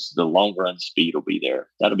driver is the long run speed will be there.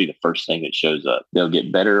 That'll be the first thing that shows up. They'll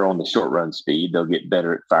get better on the short run speed. They'll get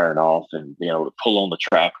better at firing off and being able to pull on the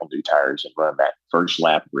track on new tires and run that first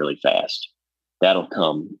lap really fast. That'll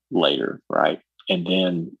come later, right? And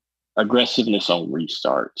then aggressiveness on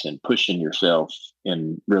restarts and pushing yourself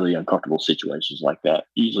in really uncomfortable situations like that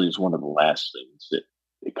usually is one of the last things that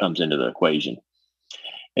it comes into the equation.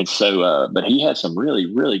 And so, but he had some really,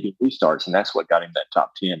 really good restarts, and that's what got him that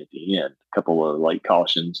top 10 at the end. A couple of late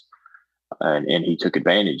cautions, and he took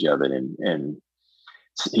advantage of it. And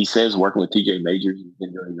he says working with TJ Majors has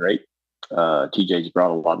been really great. TJ's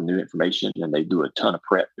brought a lot of new information, and they do a ton of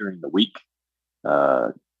prep during the week.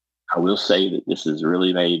 I will say that this has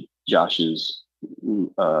really made Josh's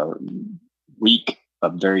week a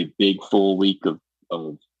very big, full week of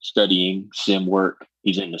studying sim work.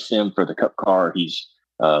 He's in the sim for the Cup car. He's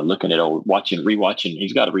looking at rewatching.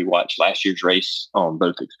 He's got to rewatch last year's race on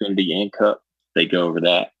both Xfinity and Cup. They go over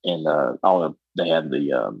that, and they have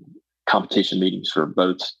the competition meetings for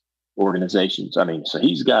both organizations. I mean, so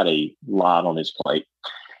he's got a lot on his plate,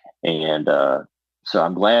 and so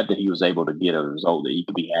I'm glad that he was able to get a result that he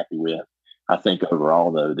could be happy with. I think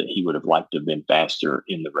overall, though, that he would have liked to have been faster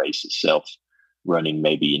in the race itself, running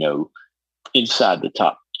maybe inside the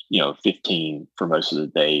top 15 for most of the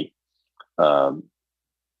day.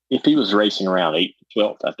 If he was racing around 8th to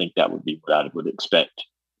 12th, I think that would be what I would expect.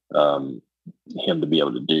 him to be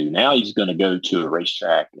able to do. Now he's going to go to a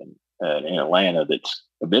racetrack in Atlanta that's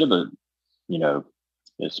a bit of a,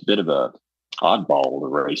 it's a bit of a oddball, the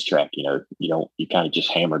racetrack. You kind of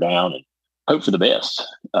just hammer down and hope for the best.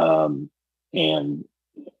 And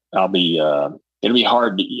it'll be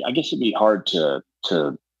hard to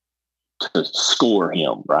score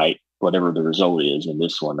him, right? Whatever the result is in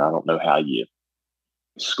this one. I don't know how you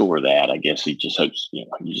score that. I guess he just hopes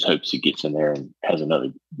he gets in there and has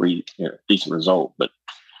another decent result. But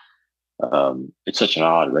it's such an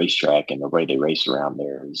odd racetrack, and the way they race around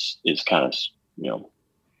there is kind of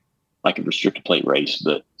like a restricted plate race,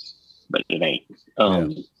 but it ain't.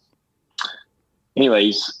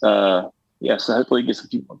 Anyways, so hopefully he gets a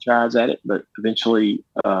few more tries at it, but eventually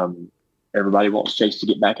everybody wants Chase to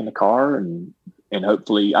get back in the car, and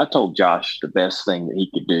hopefully, I told Josh the best thing that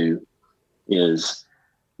he could do is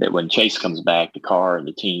that when Chase comes back, the car and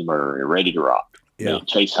the team are ready to rock. Yeah.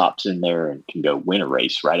 Chase hops in there and can go win a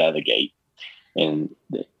race right out of the gate. And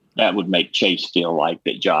that would make Chase feel like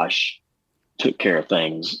that Josh took care of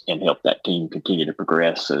things and helped that team continue to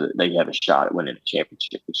progress so that they have a shot at winning a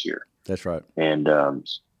championship this year. That's right. And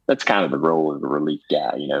that's kind of the role of a relief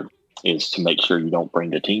guy, is to make sure you don't bring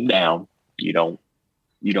the team down. You don't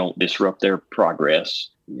disrupt their progress.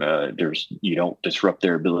 You don't disrupt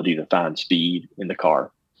their ability to find speed in the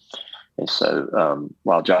car. And so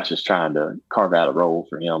while Josh is trying to carve out a role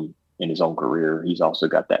for him in his own career, he's also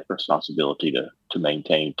got that responsibility to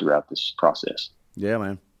maintain throughout this process. Yeah,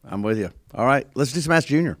 man. I'm with you. All right, let's do some Ask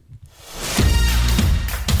Junior.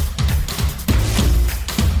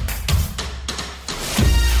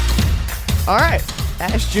 All right.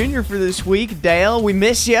 Ask Junior for this week. Dale, we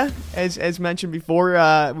miss you. As mentioned before,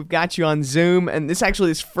 we've got you on Zoom. And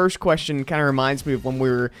this first question kind of reminds me of when we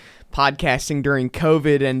were podcasting during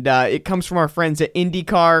COVID. And it comes from our friends at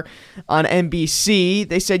IndyCar on NBC.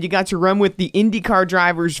 They said you got to run with the IndyCar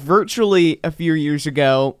drivers virtually a few years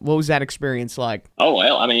ago. What was that experience like? Oh,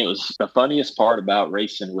 well, I mean, it was the funniest part about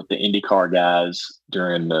racing with the IndyCar guys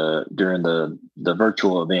during the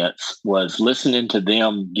virtual events was listening to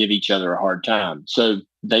them give each other a hard time. So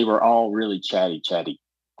they were all really chatty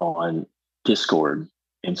on Discord.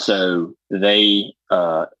 And so they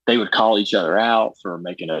would call each other out for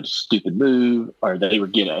making a stupid move, or they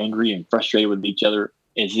would get angry and frustrated with each other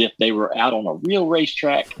as if they were out on a real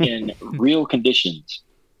racetrack in real conditions.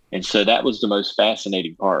 And so that was the most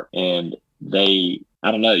fascinating part. And I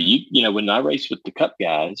don't know, when I raced with the Cup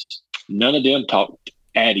guys, none of them talked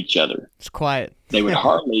at each other. It's quiet. They would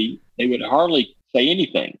hardly say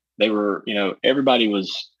anything. They were, everybody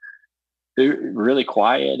was really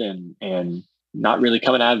quiet and not really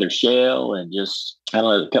coming out of their shell, and just, I don't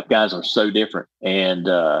know, the Cup guys are so different. And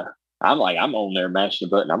I'm on there mashing the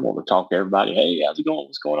button. I'm going to talk to everybody. Hey, how's it going?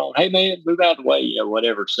 What's going on? Hey, man, move out of the way.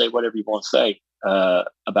 Whatever. Say whatever you want to say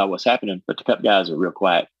about what's happening. But the Cup guys are real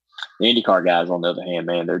quiet. The IndyCar guys, on the other hand,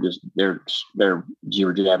 man, they're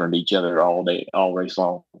jibber-jabbering to each other all day, all race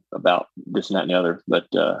long about this and that and the other. But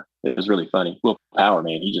it was really funny. Will Power,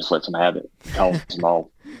 man, he just lets them have it. Calls them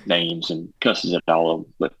all names and cusses at all of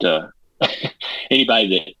them. But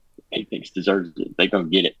anybody that he thinks deserves it, they're going to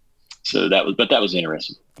get it. So that was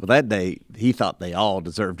interesting. Well, that day he thought they all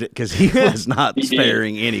deserved it because he was not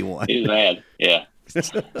sparing anyone. He was mad. Yeah.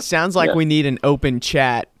 Sounds like we need an open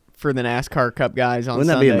chat for the NASCAR Cup guys on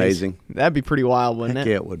Wouldn't Sundays. That be amazing? That'd be pretty wild, wouldn't it?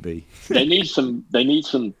 Yeah, it would be. They need some.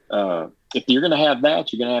 If you're going to have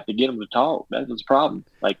that, you're going to have to get them to talk. That's the problem.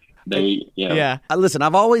 Like Yeah. Listen,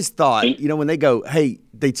 I've always thought, when they go, hey,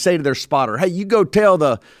 they'd say to their spotter, hey, you go tell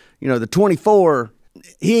the 24,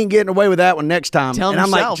 he ain't getting away with that one next time. Tell him and I'm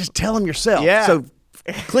yourself. like, just tell him yourself. Yeah. So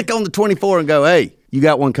click on the 24 and go, hey, you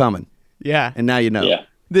got one coming. Yeah. And now you know. Yeah.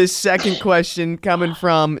 This second question coming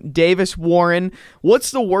from Davis Warren.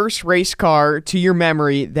 What's the worst race car to your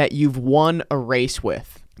memory that you've won a race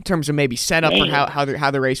with? In terms of maybe setup or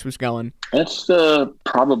how the race was going. That's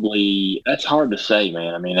that's hard to say,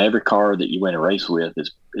 man. I mean, every car that you win a race with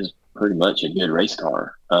is pretty much a good race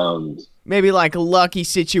car. Maybe like a lucky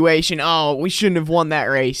situation. Oh, we shouldn't have won that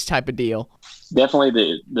race type of deal.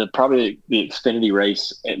 Definitely probably the Xfinity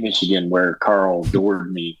race at Michigan where Carl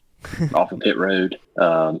doored me off of pit road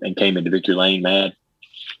and came into victory lane mad.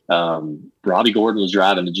 Robbie Gordon was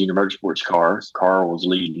driving the Junior Motorsports car. Carl was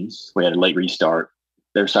leading. We had a late restart.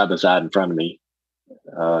 They're side by side in front of me,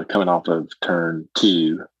 coming off of turn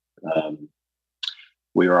 2.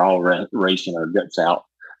 We were all racing our guts out,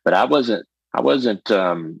 but I wasn't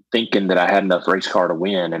thinking that I had enough race car to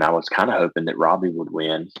win, and I was kind of hoping that Robbie would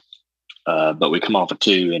win. But we come off of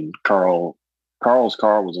 2, and Carl's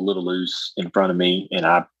car was a little loose in front of me, and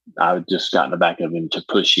I just got in the back of him to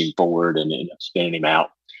push him forward and ended up spinning him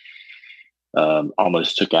out.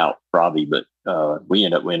 almost took out Robbie, but we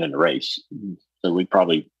ended up winning the race. So I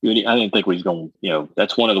didn't think we was going,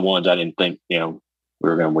 that's one of the ones I didn't think, we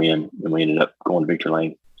were going to win, and we ended up going to victory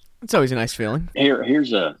lane. It's always a nice feeling. Here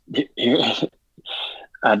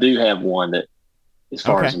I do have one that, as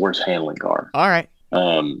far as worst handling car. All right.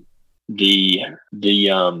 The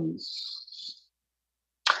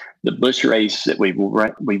Busch race that we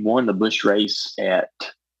won the Busch race at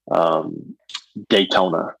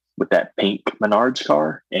Daytona with that pink Menards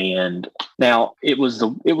car, and now it was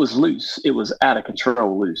loose. It was out of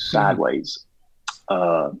control, loose sideways.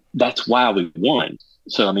 That's why we won.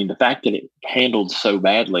 So I mean, the fact that it handled so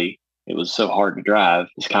badly, it was so hard to drive,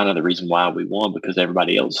 is kind of the reason why we won, because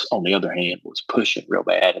everybody else, on the other hand, was pushing real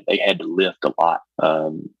bad and they had to lift a lot.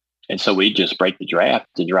 And so we just break the draft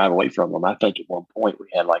to drive away from them. I think at one point we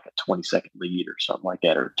had like a 20-second lead or something like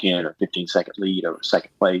that, or 10 or 15-second lead over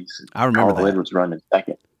second place. I remember Carl Edwards running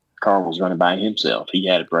second. Carl was running by himself. He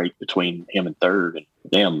had a break between him and third. And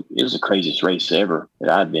damn, it was the craziest race ever that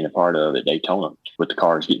I'd been a part of at Daytona, with the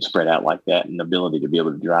cars getting spread out like that and the ability to be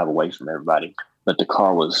able to drive away from everybody. But the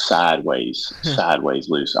car was sideways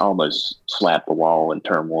loose. I almost slapped the wall in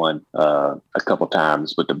turn one a couple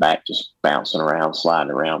times, with the back just bouncing around,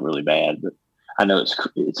 sliding around really bad. But I know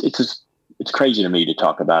it's crazy to me to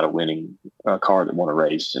talk about a car that won a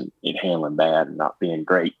race and it handling bad and not being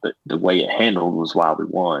great. But the way it handled was why we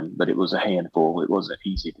won. But it was a handful. It wasn't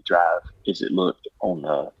easy to drive as it looked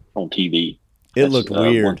on TV. It looked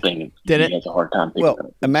weird. One thing Did it? has a hard time picking up.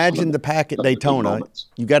 Imagine the pack at Daytona.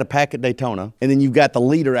 You got a pack at Daytona, and then you've got the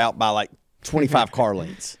leader out by like 25 car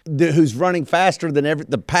lengths, who's running faster than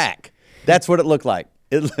the pack. That's what it looked like.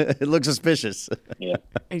 It looked suspicious. Yeah.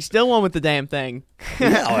 He still won with the damn thing.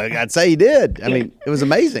 Yeah, I'd say he did. I mean, it was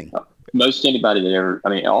amazing. Most anybody that ever,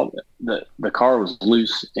 the car was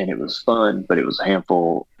loose and it was fun, but it was a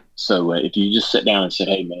handful. So if you just sit down and said,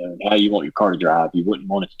 "Hey man, how you want your car to drive?" You wouldn't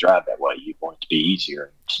want it to drive that way. You'd want it to be easier,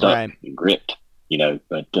 and stuck and gripped,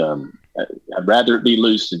 But I'd rather it be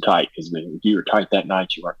loose than tight, because if you were tight that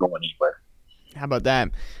night, you weren't going anywhere. How about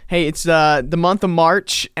that? Hey, it's the month of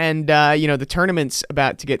March, and the tournament's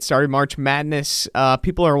about to get started. March Madness.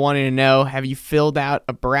 People are wanting to know: have you filled out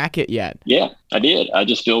a bracket yet? Yeah, I did. I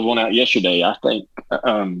just filled one out yesterday. I think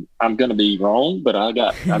I'm going to be wrong, but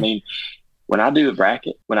when I do a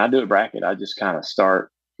bracket, I just kind of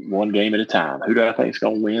start one game at a time. Who do I think is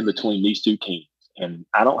going to win between these two teams? And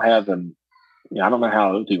I don't have them. I don't know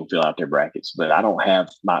how other people fill out their brackets, but I don't have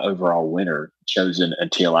my overall winner chosen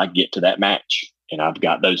until I get to that match. And I've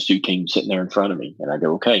got those two teams sitting there in front of me. And I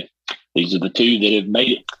go, okay, these are the two that have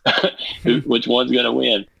made it. Which one's going to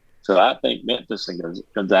win? So I think Memphis and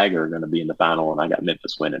Gonzaga are going to be in the final, and I got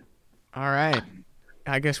Memphis winning. All right.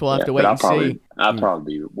 I guess we'll have to wait and see. I'll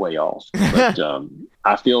probably be way off. But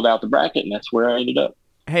I filled out the bracket, and that's where I ended up.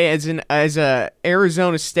 Hey, as a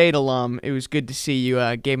Arizona State alum, it was good to see you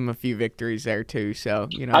gave them a few victories there too. So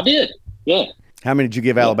I did. Yeah. How many did you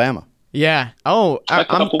give Alabama? Yeah. Oh,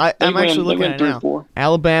 I'm actually looking at it now. 3-4.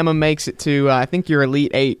 Alabama makes it to I think you're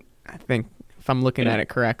Elite 8. I think, if I'm looking at it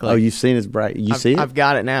correctly. Oh, you've seen his bracket. You see it? I've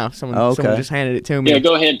got it now. Someone just handed it to me. Yeah,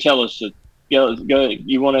 go ahead and tell us. Go.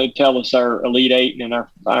 You want to tell us our Elite 8 and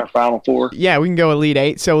our Final Four? Yeah, we can go Elite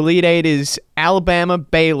 8. So Elite 8 is Alabama,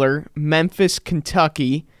 Baylor, Memphis,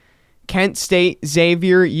 Kentucky, Kent State,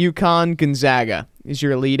 Xavier, UConn, Gonzaga is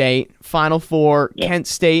your Elite 8. Final Four, Kent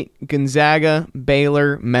State, Gonzaga,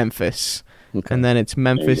 Baylor, Memphis. Okay. And then it's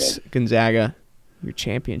Memphis, Gonzaga, your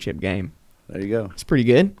championship game. There you go. It's pretty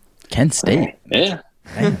good. Kent State. Yeah.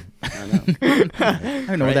 I know. I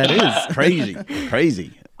don't know what that is.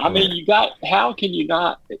 Crazy. I mean, how can you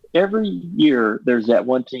not? Every year there's that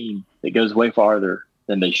one team that goes way farther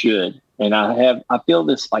than they should. And I feel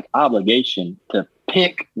this like obligation to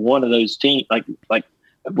pick one of those teams, like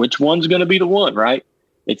which one's going to be the one, right?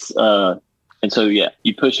 It's, and so,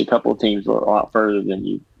 you push a couple of teams a lot further than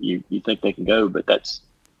you think they can go, but that's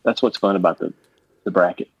what's fun about the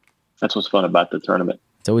bracket. That's what's fun about the tournament.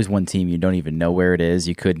 It's always one team you don't even know where it is.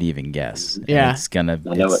 You couldn't even guess. Yeah.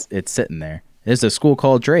 It's sitting there. There's a school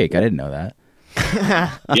called Drake. I didn't know that.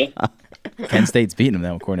 Yeah. Kent State's beating them,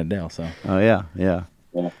 though, according to Dale. So. Oh, yeah.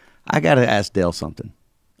 I got to ask Dale something.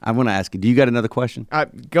 I want to ask you, do you got another question?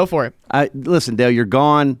 Go for it. Listen, Dale, you're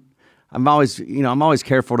gone. I'm always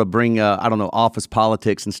careful to bring, office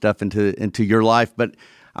politics and stuff into your life, but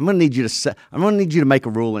I'm going to need you to make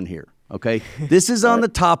a rule in here, okay? This is on the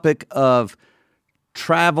topic of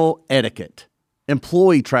travel etiquette,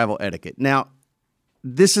 employee travel etiquette. Now,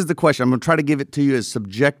 this is the question. I'm going to try to give it to you as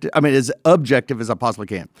as objective as I possibly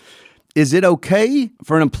can. Is it okay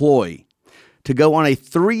for an employee to go on a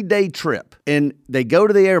 3-day trip, and they go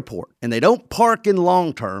to the airport, and they don't park in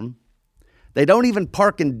long term. They don't even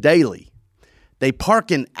park in daily. They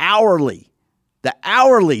park in hourly, the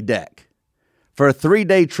hourly deck for a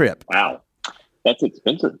 3-day trip. Wow. That's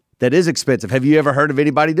expensive. That is expensive. Have you ever heard of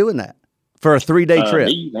anybody doing that for a 3-day trip?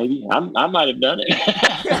 Maybe. I might have done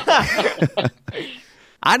it.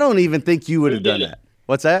 I don't even think you would have done that.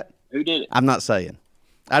 What's that? Who did it? I'm not saying.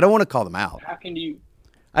 I don't want to call them out. How can you?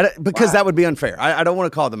 Because that would be unfair. I don't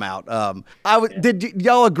want to call them out. Did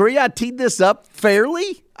y'all agree I teed this up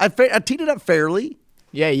fairly? I teed it up fairly.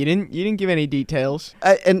 Yeah, you didn't give any details.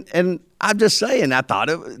 And I'm just saying, I thought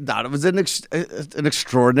it was an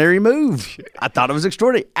extraordinary move. I thought it was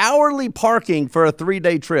extraordinary. Hourly parking for a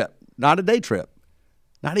 3-day trip, not a day trip,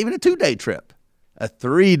 not even a 2-day trip, a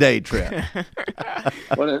 3-day trip.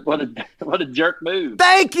 What a jerk move.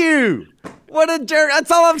 Thank you. What a jerk.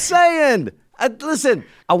 That's all I'm saying. Listen,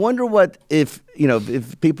 I wonder what if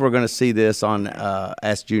people are going to see this on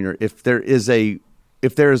Ask Junior, if there's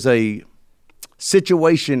a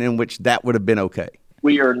situation in which that would have been okay.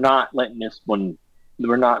 We are not letting this one.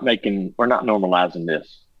 We're not normalizing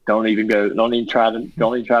this. Don't even try to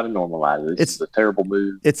normalize it. It's a terrible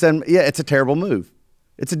move. It's a terrible move.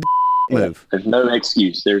 It's a move. There's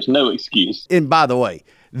no excuse. And by the way,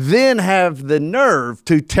 then have the nerve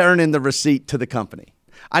to turn in the receipt to the company.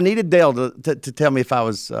 I needed Dale to tell me if I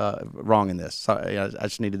was wrong in this. Sorry, I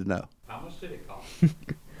just needed to know. How much did it cost?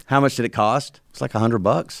 How much did it cost? It's like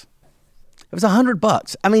 $100. It was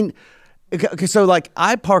 $100. I mean, okay, so like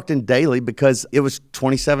I parked in daily because it was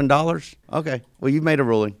 $27. Okay, well you've made a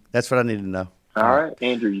ruling. That's what I needed to know. All right,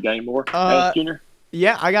 Andrew, you got any more? Junior?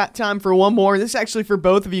 Yeah, I got time for one more. This is actually for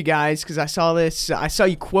both of you guys because I saw this. I saw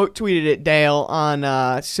you quote tweeted it, Dale,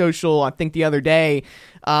 on social, I think the other day.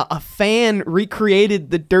 A fan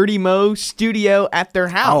recreated the Dirty Mo studio at their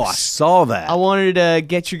house. Oh, I saw that. I wanted to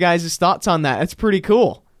get your guys' thoughts on that. That's pretty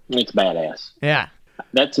cool. It's badass. Yeah.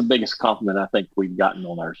 That's the biggest compliment I think we've gotten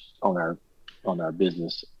on our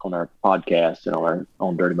business, on our podcast, and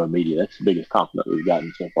on Dirty Mo Media. That's the biggest compliment we've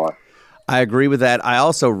gotten so far. I agree with that. I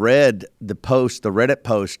also read the Reddit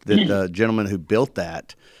post that the gentleman who built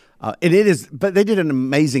that, but they did an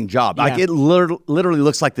amazing job. Yeah. Like it literally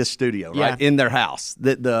looks like this studio, right, Yeah. in their house.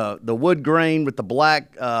 The wood grain with the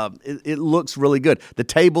black, it looks really good. The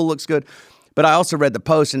table looks good. But I also read the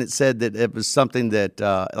post, and it said that it was something that,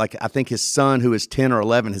 I think his son, who is 10 or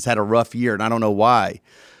 11, has had a rough year, and I don't know why.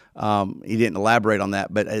 He didn't elaborate on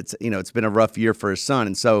that, but it's been a rough year for his son,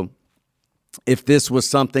 and so if this was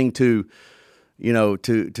something to do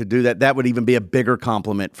that would even be a bigger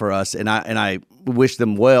compliment for us. And I wish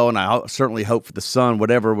them well, and I certainly hope for the son,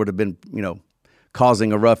 whatever would have been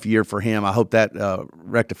causing a rough year for him. I hope that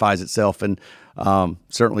rectifies itself, and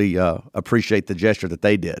certainly appreciate the gesture that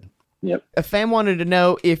they did. Yep. A fan wanted to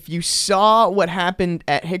know if you saw what happened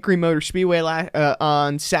at Hickory Motor Speedway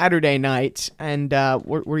on Saturday night, and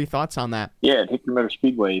what are your thoughts on that? Yeah, at Hickory Motor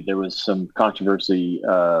Speedway, there was some controversy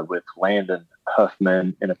with Landon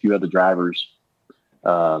Huffman and a few other drivers,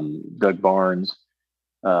 Doug Barnes.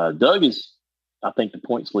 Doug is, I think, the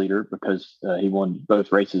points leader because he won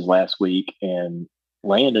both races last week, and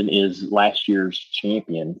Landon is last year's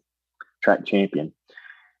track champion.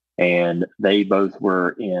 And they both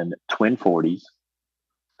were in twin 40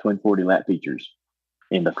 lap features.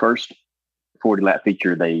 In the first 40 lap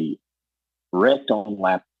feature, they wrecked on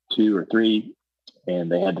lap 2 or 3,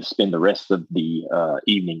 and they had to spend the rest of the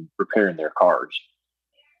evening repairing their cars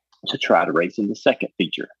to try to race in the second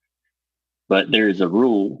feature. But there is a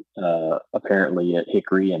rule apparently at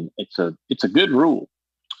Hickory, and it's a good rule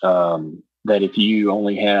that if you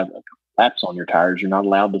only have laps on your tires, you're not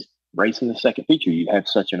allowed to race in the second feature. You'd have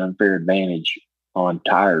such an unfair advantage on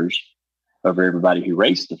tires over everybody who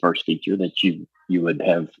raced the first feature that you would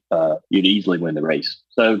have you'd easily win the race.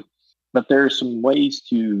 So, but there are some ways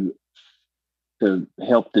to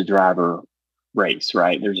help the driver race,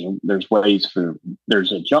 right?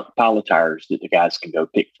 There's a junk pile of tires that the guys can go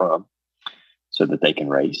pick from so that they can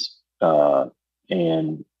race. But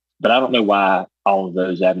I don't know why all of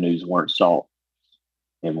those avenues weren't sought,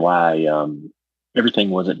 and why everything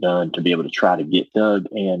wasn't done to be able to try to get Doug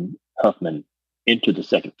and Huffman into the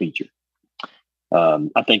second feature.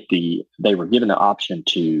 I think they were given the option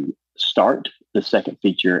to start the second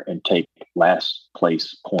feature and take last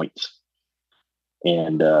place points.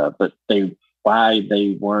 And but why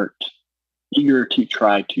they weren't eager to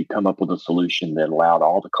try to come up with a solution that allowed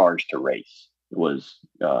all the cars to race was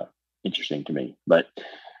interesting to me. But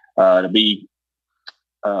it'll be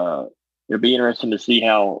interesting to see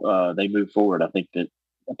how they move forward. I think that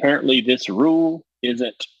apparently this rule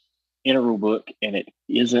isn't in a rule book, and it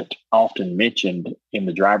isn't often mentioned in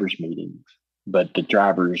the drivers' meetings. But the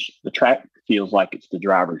track feels like it's the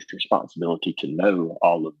driver's responsibility to know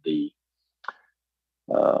all of the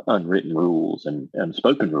unwritten rules and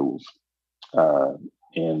unspoken rules,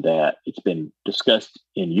 and that it's been discussed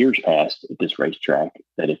in years past at this racetrack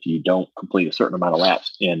that if you don't complete a certain amount of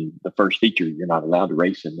laps in the first feature, you're not allowed to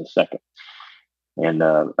race in the second. And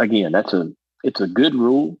again, it's a good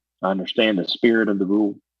rule. I understand the spirit of the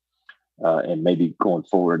rule, and maybe going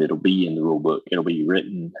forward, it'll be in the rule book. It'll be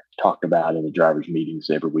written, talked about in the drivers' meetings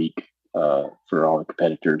every week for all the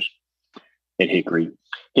competitors at Hickory.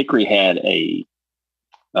 Hickory had a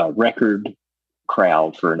record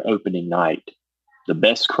crowd for an opening night, the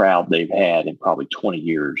best crowd they've had in probably 20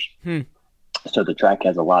 years. So the track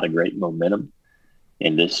has a lot of great momentum.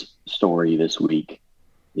 And this story this week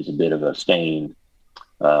is a bit of a stain,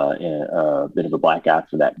 and a bit of a black eye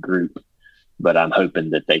for that group. But I'm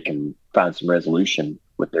hoping that they can find some resolution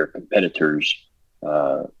with their competitors,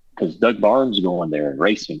 because Doug Barnes going there and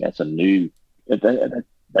racing, that's a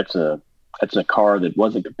car that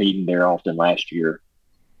wasn't competing there often last year.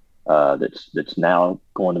 That's now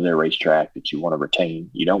going to their racetrack that you want to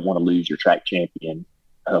retain. You don't want to lose your track champion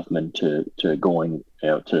Huffman to going,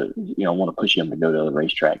 want to push him to go to other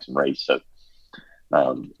racetracks and race. So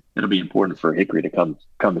it'll be important for Hickory to come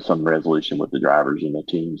to some resolution with the drivers and the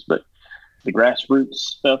teams. But the grassroots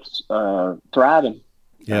stuff's thriving.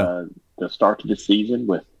 Yeah. The start to this season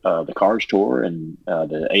with the Cars Tour and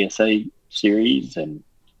the ASA series, and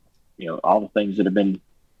all the things that have been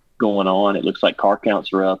going on. It looks like car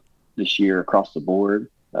counts are up this year across the board.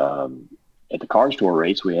 At the Cars Tour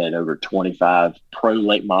race, we had over 25 pro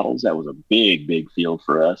late models. That was a big field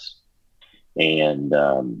for us. And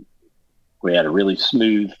we had a really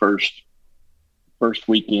smooth first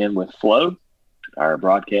weekend with Flo. Our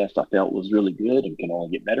broadcast, I felt, was really good and can only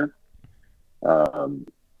get better.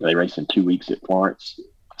 They raced in 2 weeks at Florence,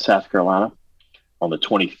 South Carolina on the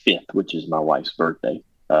 25th, which is my wife's birthday.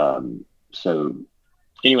 So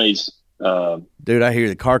anyways, dude, I hear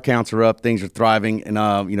the car counts are up, things are thriving, and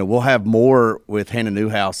we'll have more with Hannah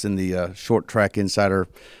Newhouse in the Short Track Insider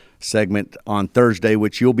segment on Thursday,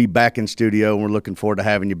 which you'll be back in studio, and we're looking forward to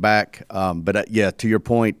having you back. But to your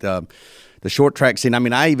point, the short track scene. I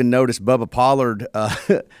mean, I even noticed Bubba Pollard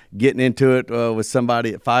getting into it with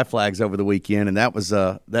somebody at Five Flags over the weekend, and that was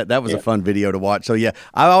a fun video to watch. So yeah,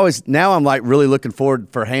 I'm like really looking forward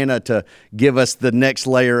for Hannah to give us the next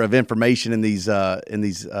layer of information in these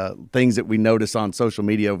things that we notice on social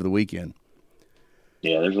media over the weekend.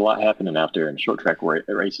 Yeah, there's a lot happening out there in short track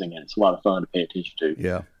racing, and it's a lot of fun to pay attention to.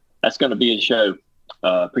 Yeah, that's going to be the show.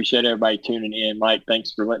 Appreciate everybody tuning in. Mike,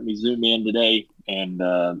 thanks for letting me zoom in today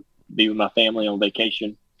and be with my family on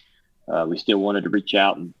vacation. We still wanted to reach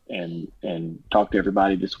out and talk to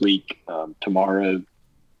everybody this week. Tomorrow,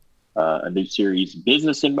 a new series,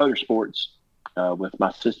 Business in Motorsports, with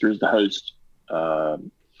my sister as the host.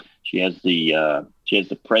 She has the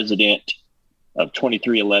president of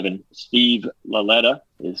 2311, Steve Laletta,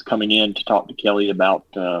 is coming in to talk to Kelly about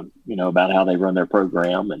how they run their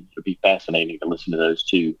program, and it'll be fascinating to listen to those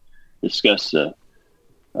two discuss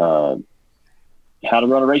how to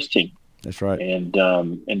run a race team. That's right. And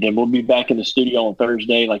then we'll be back in the studio on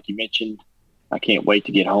Thursday, like you mentioned. I can't wait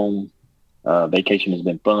to get home. Vacation has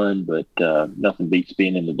been fun, but nothing beats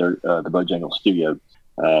being in the Bojangles studio,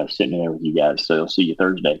 sitting there with you guys. So I'll see you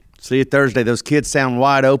Thursday. See you Thursday. Those kids sound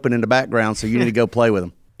wide open in the background, so you need to go play with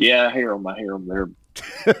them. Yeah, I hear them.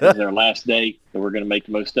 It's their last day, so we're going to make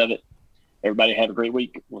the most of it. Everybody have a great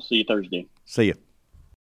week. We'll see you Thursday. See you.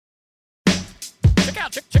 Check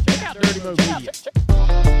out Dirty Mo Media.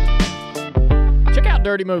 Check out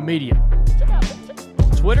Dirty Mo Media. On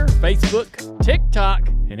Twitter, Facebook, TikTok,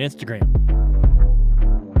 and Instagram.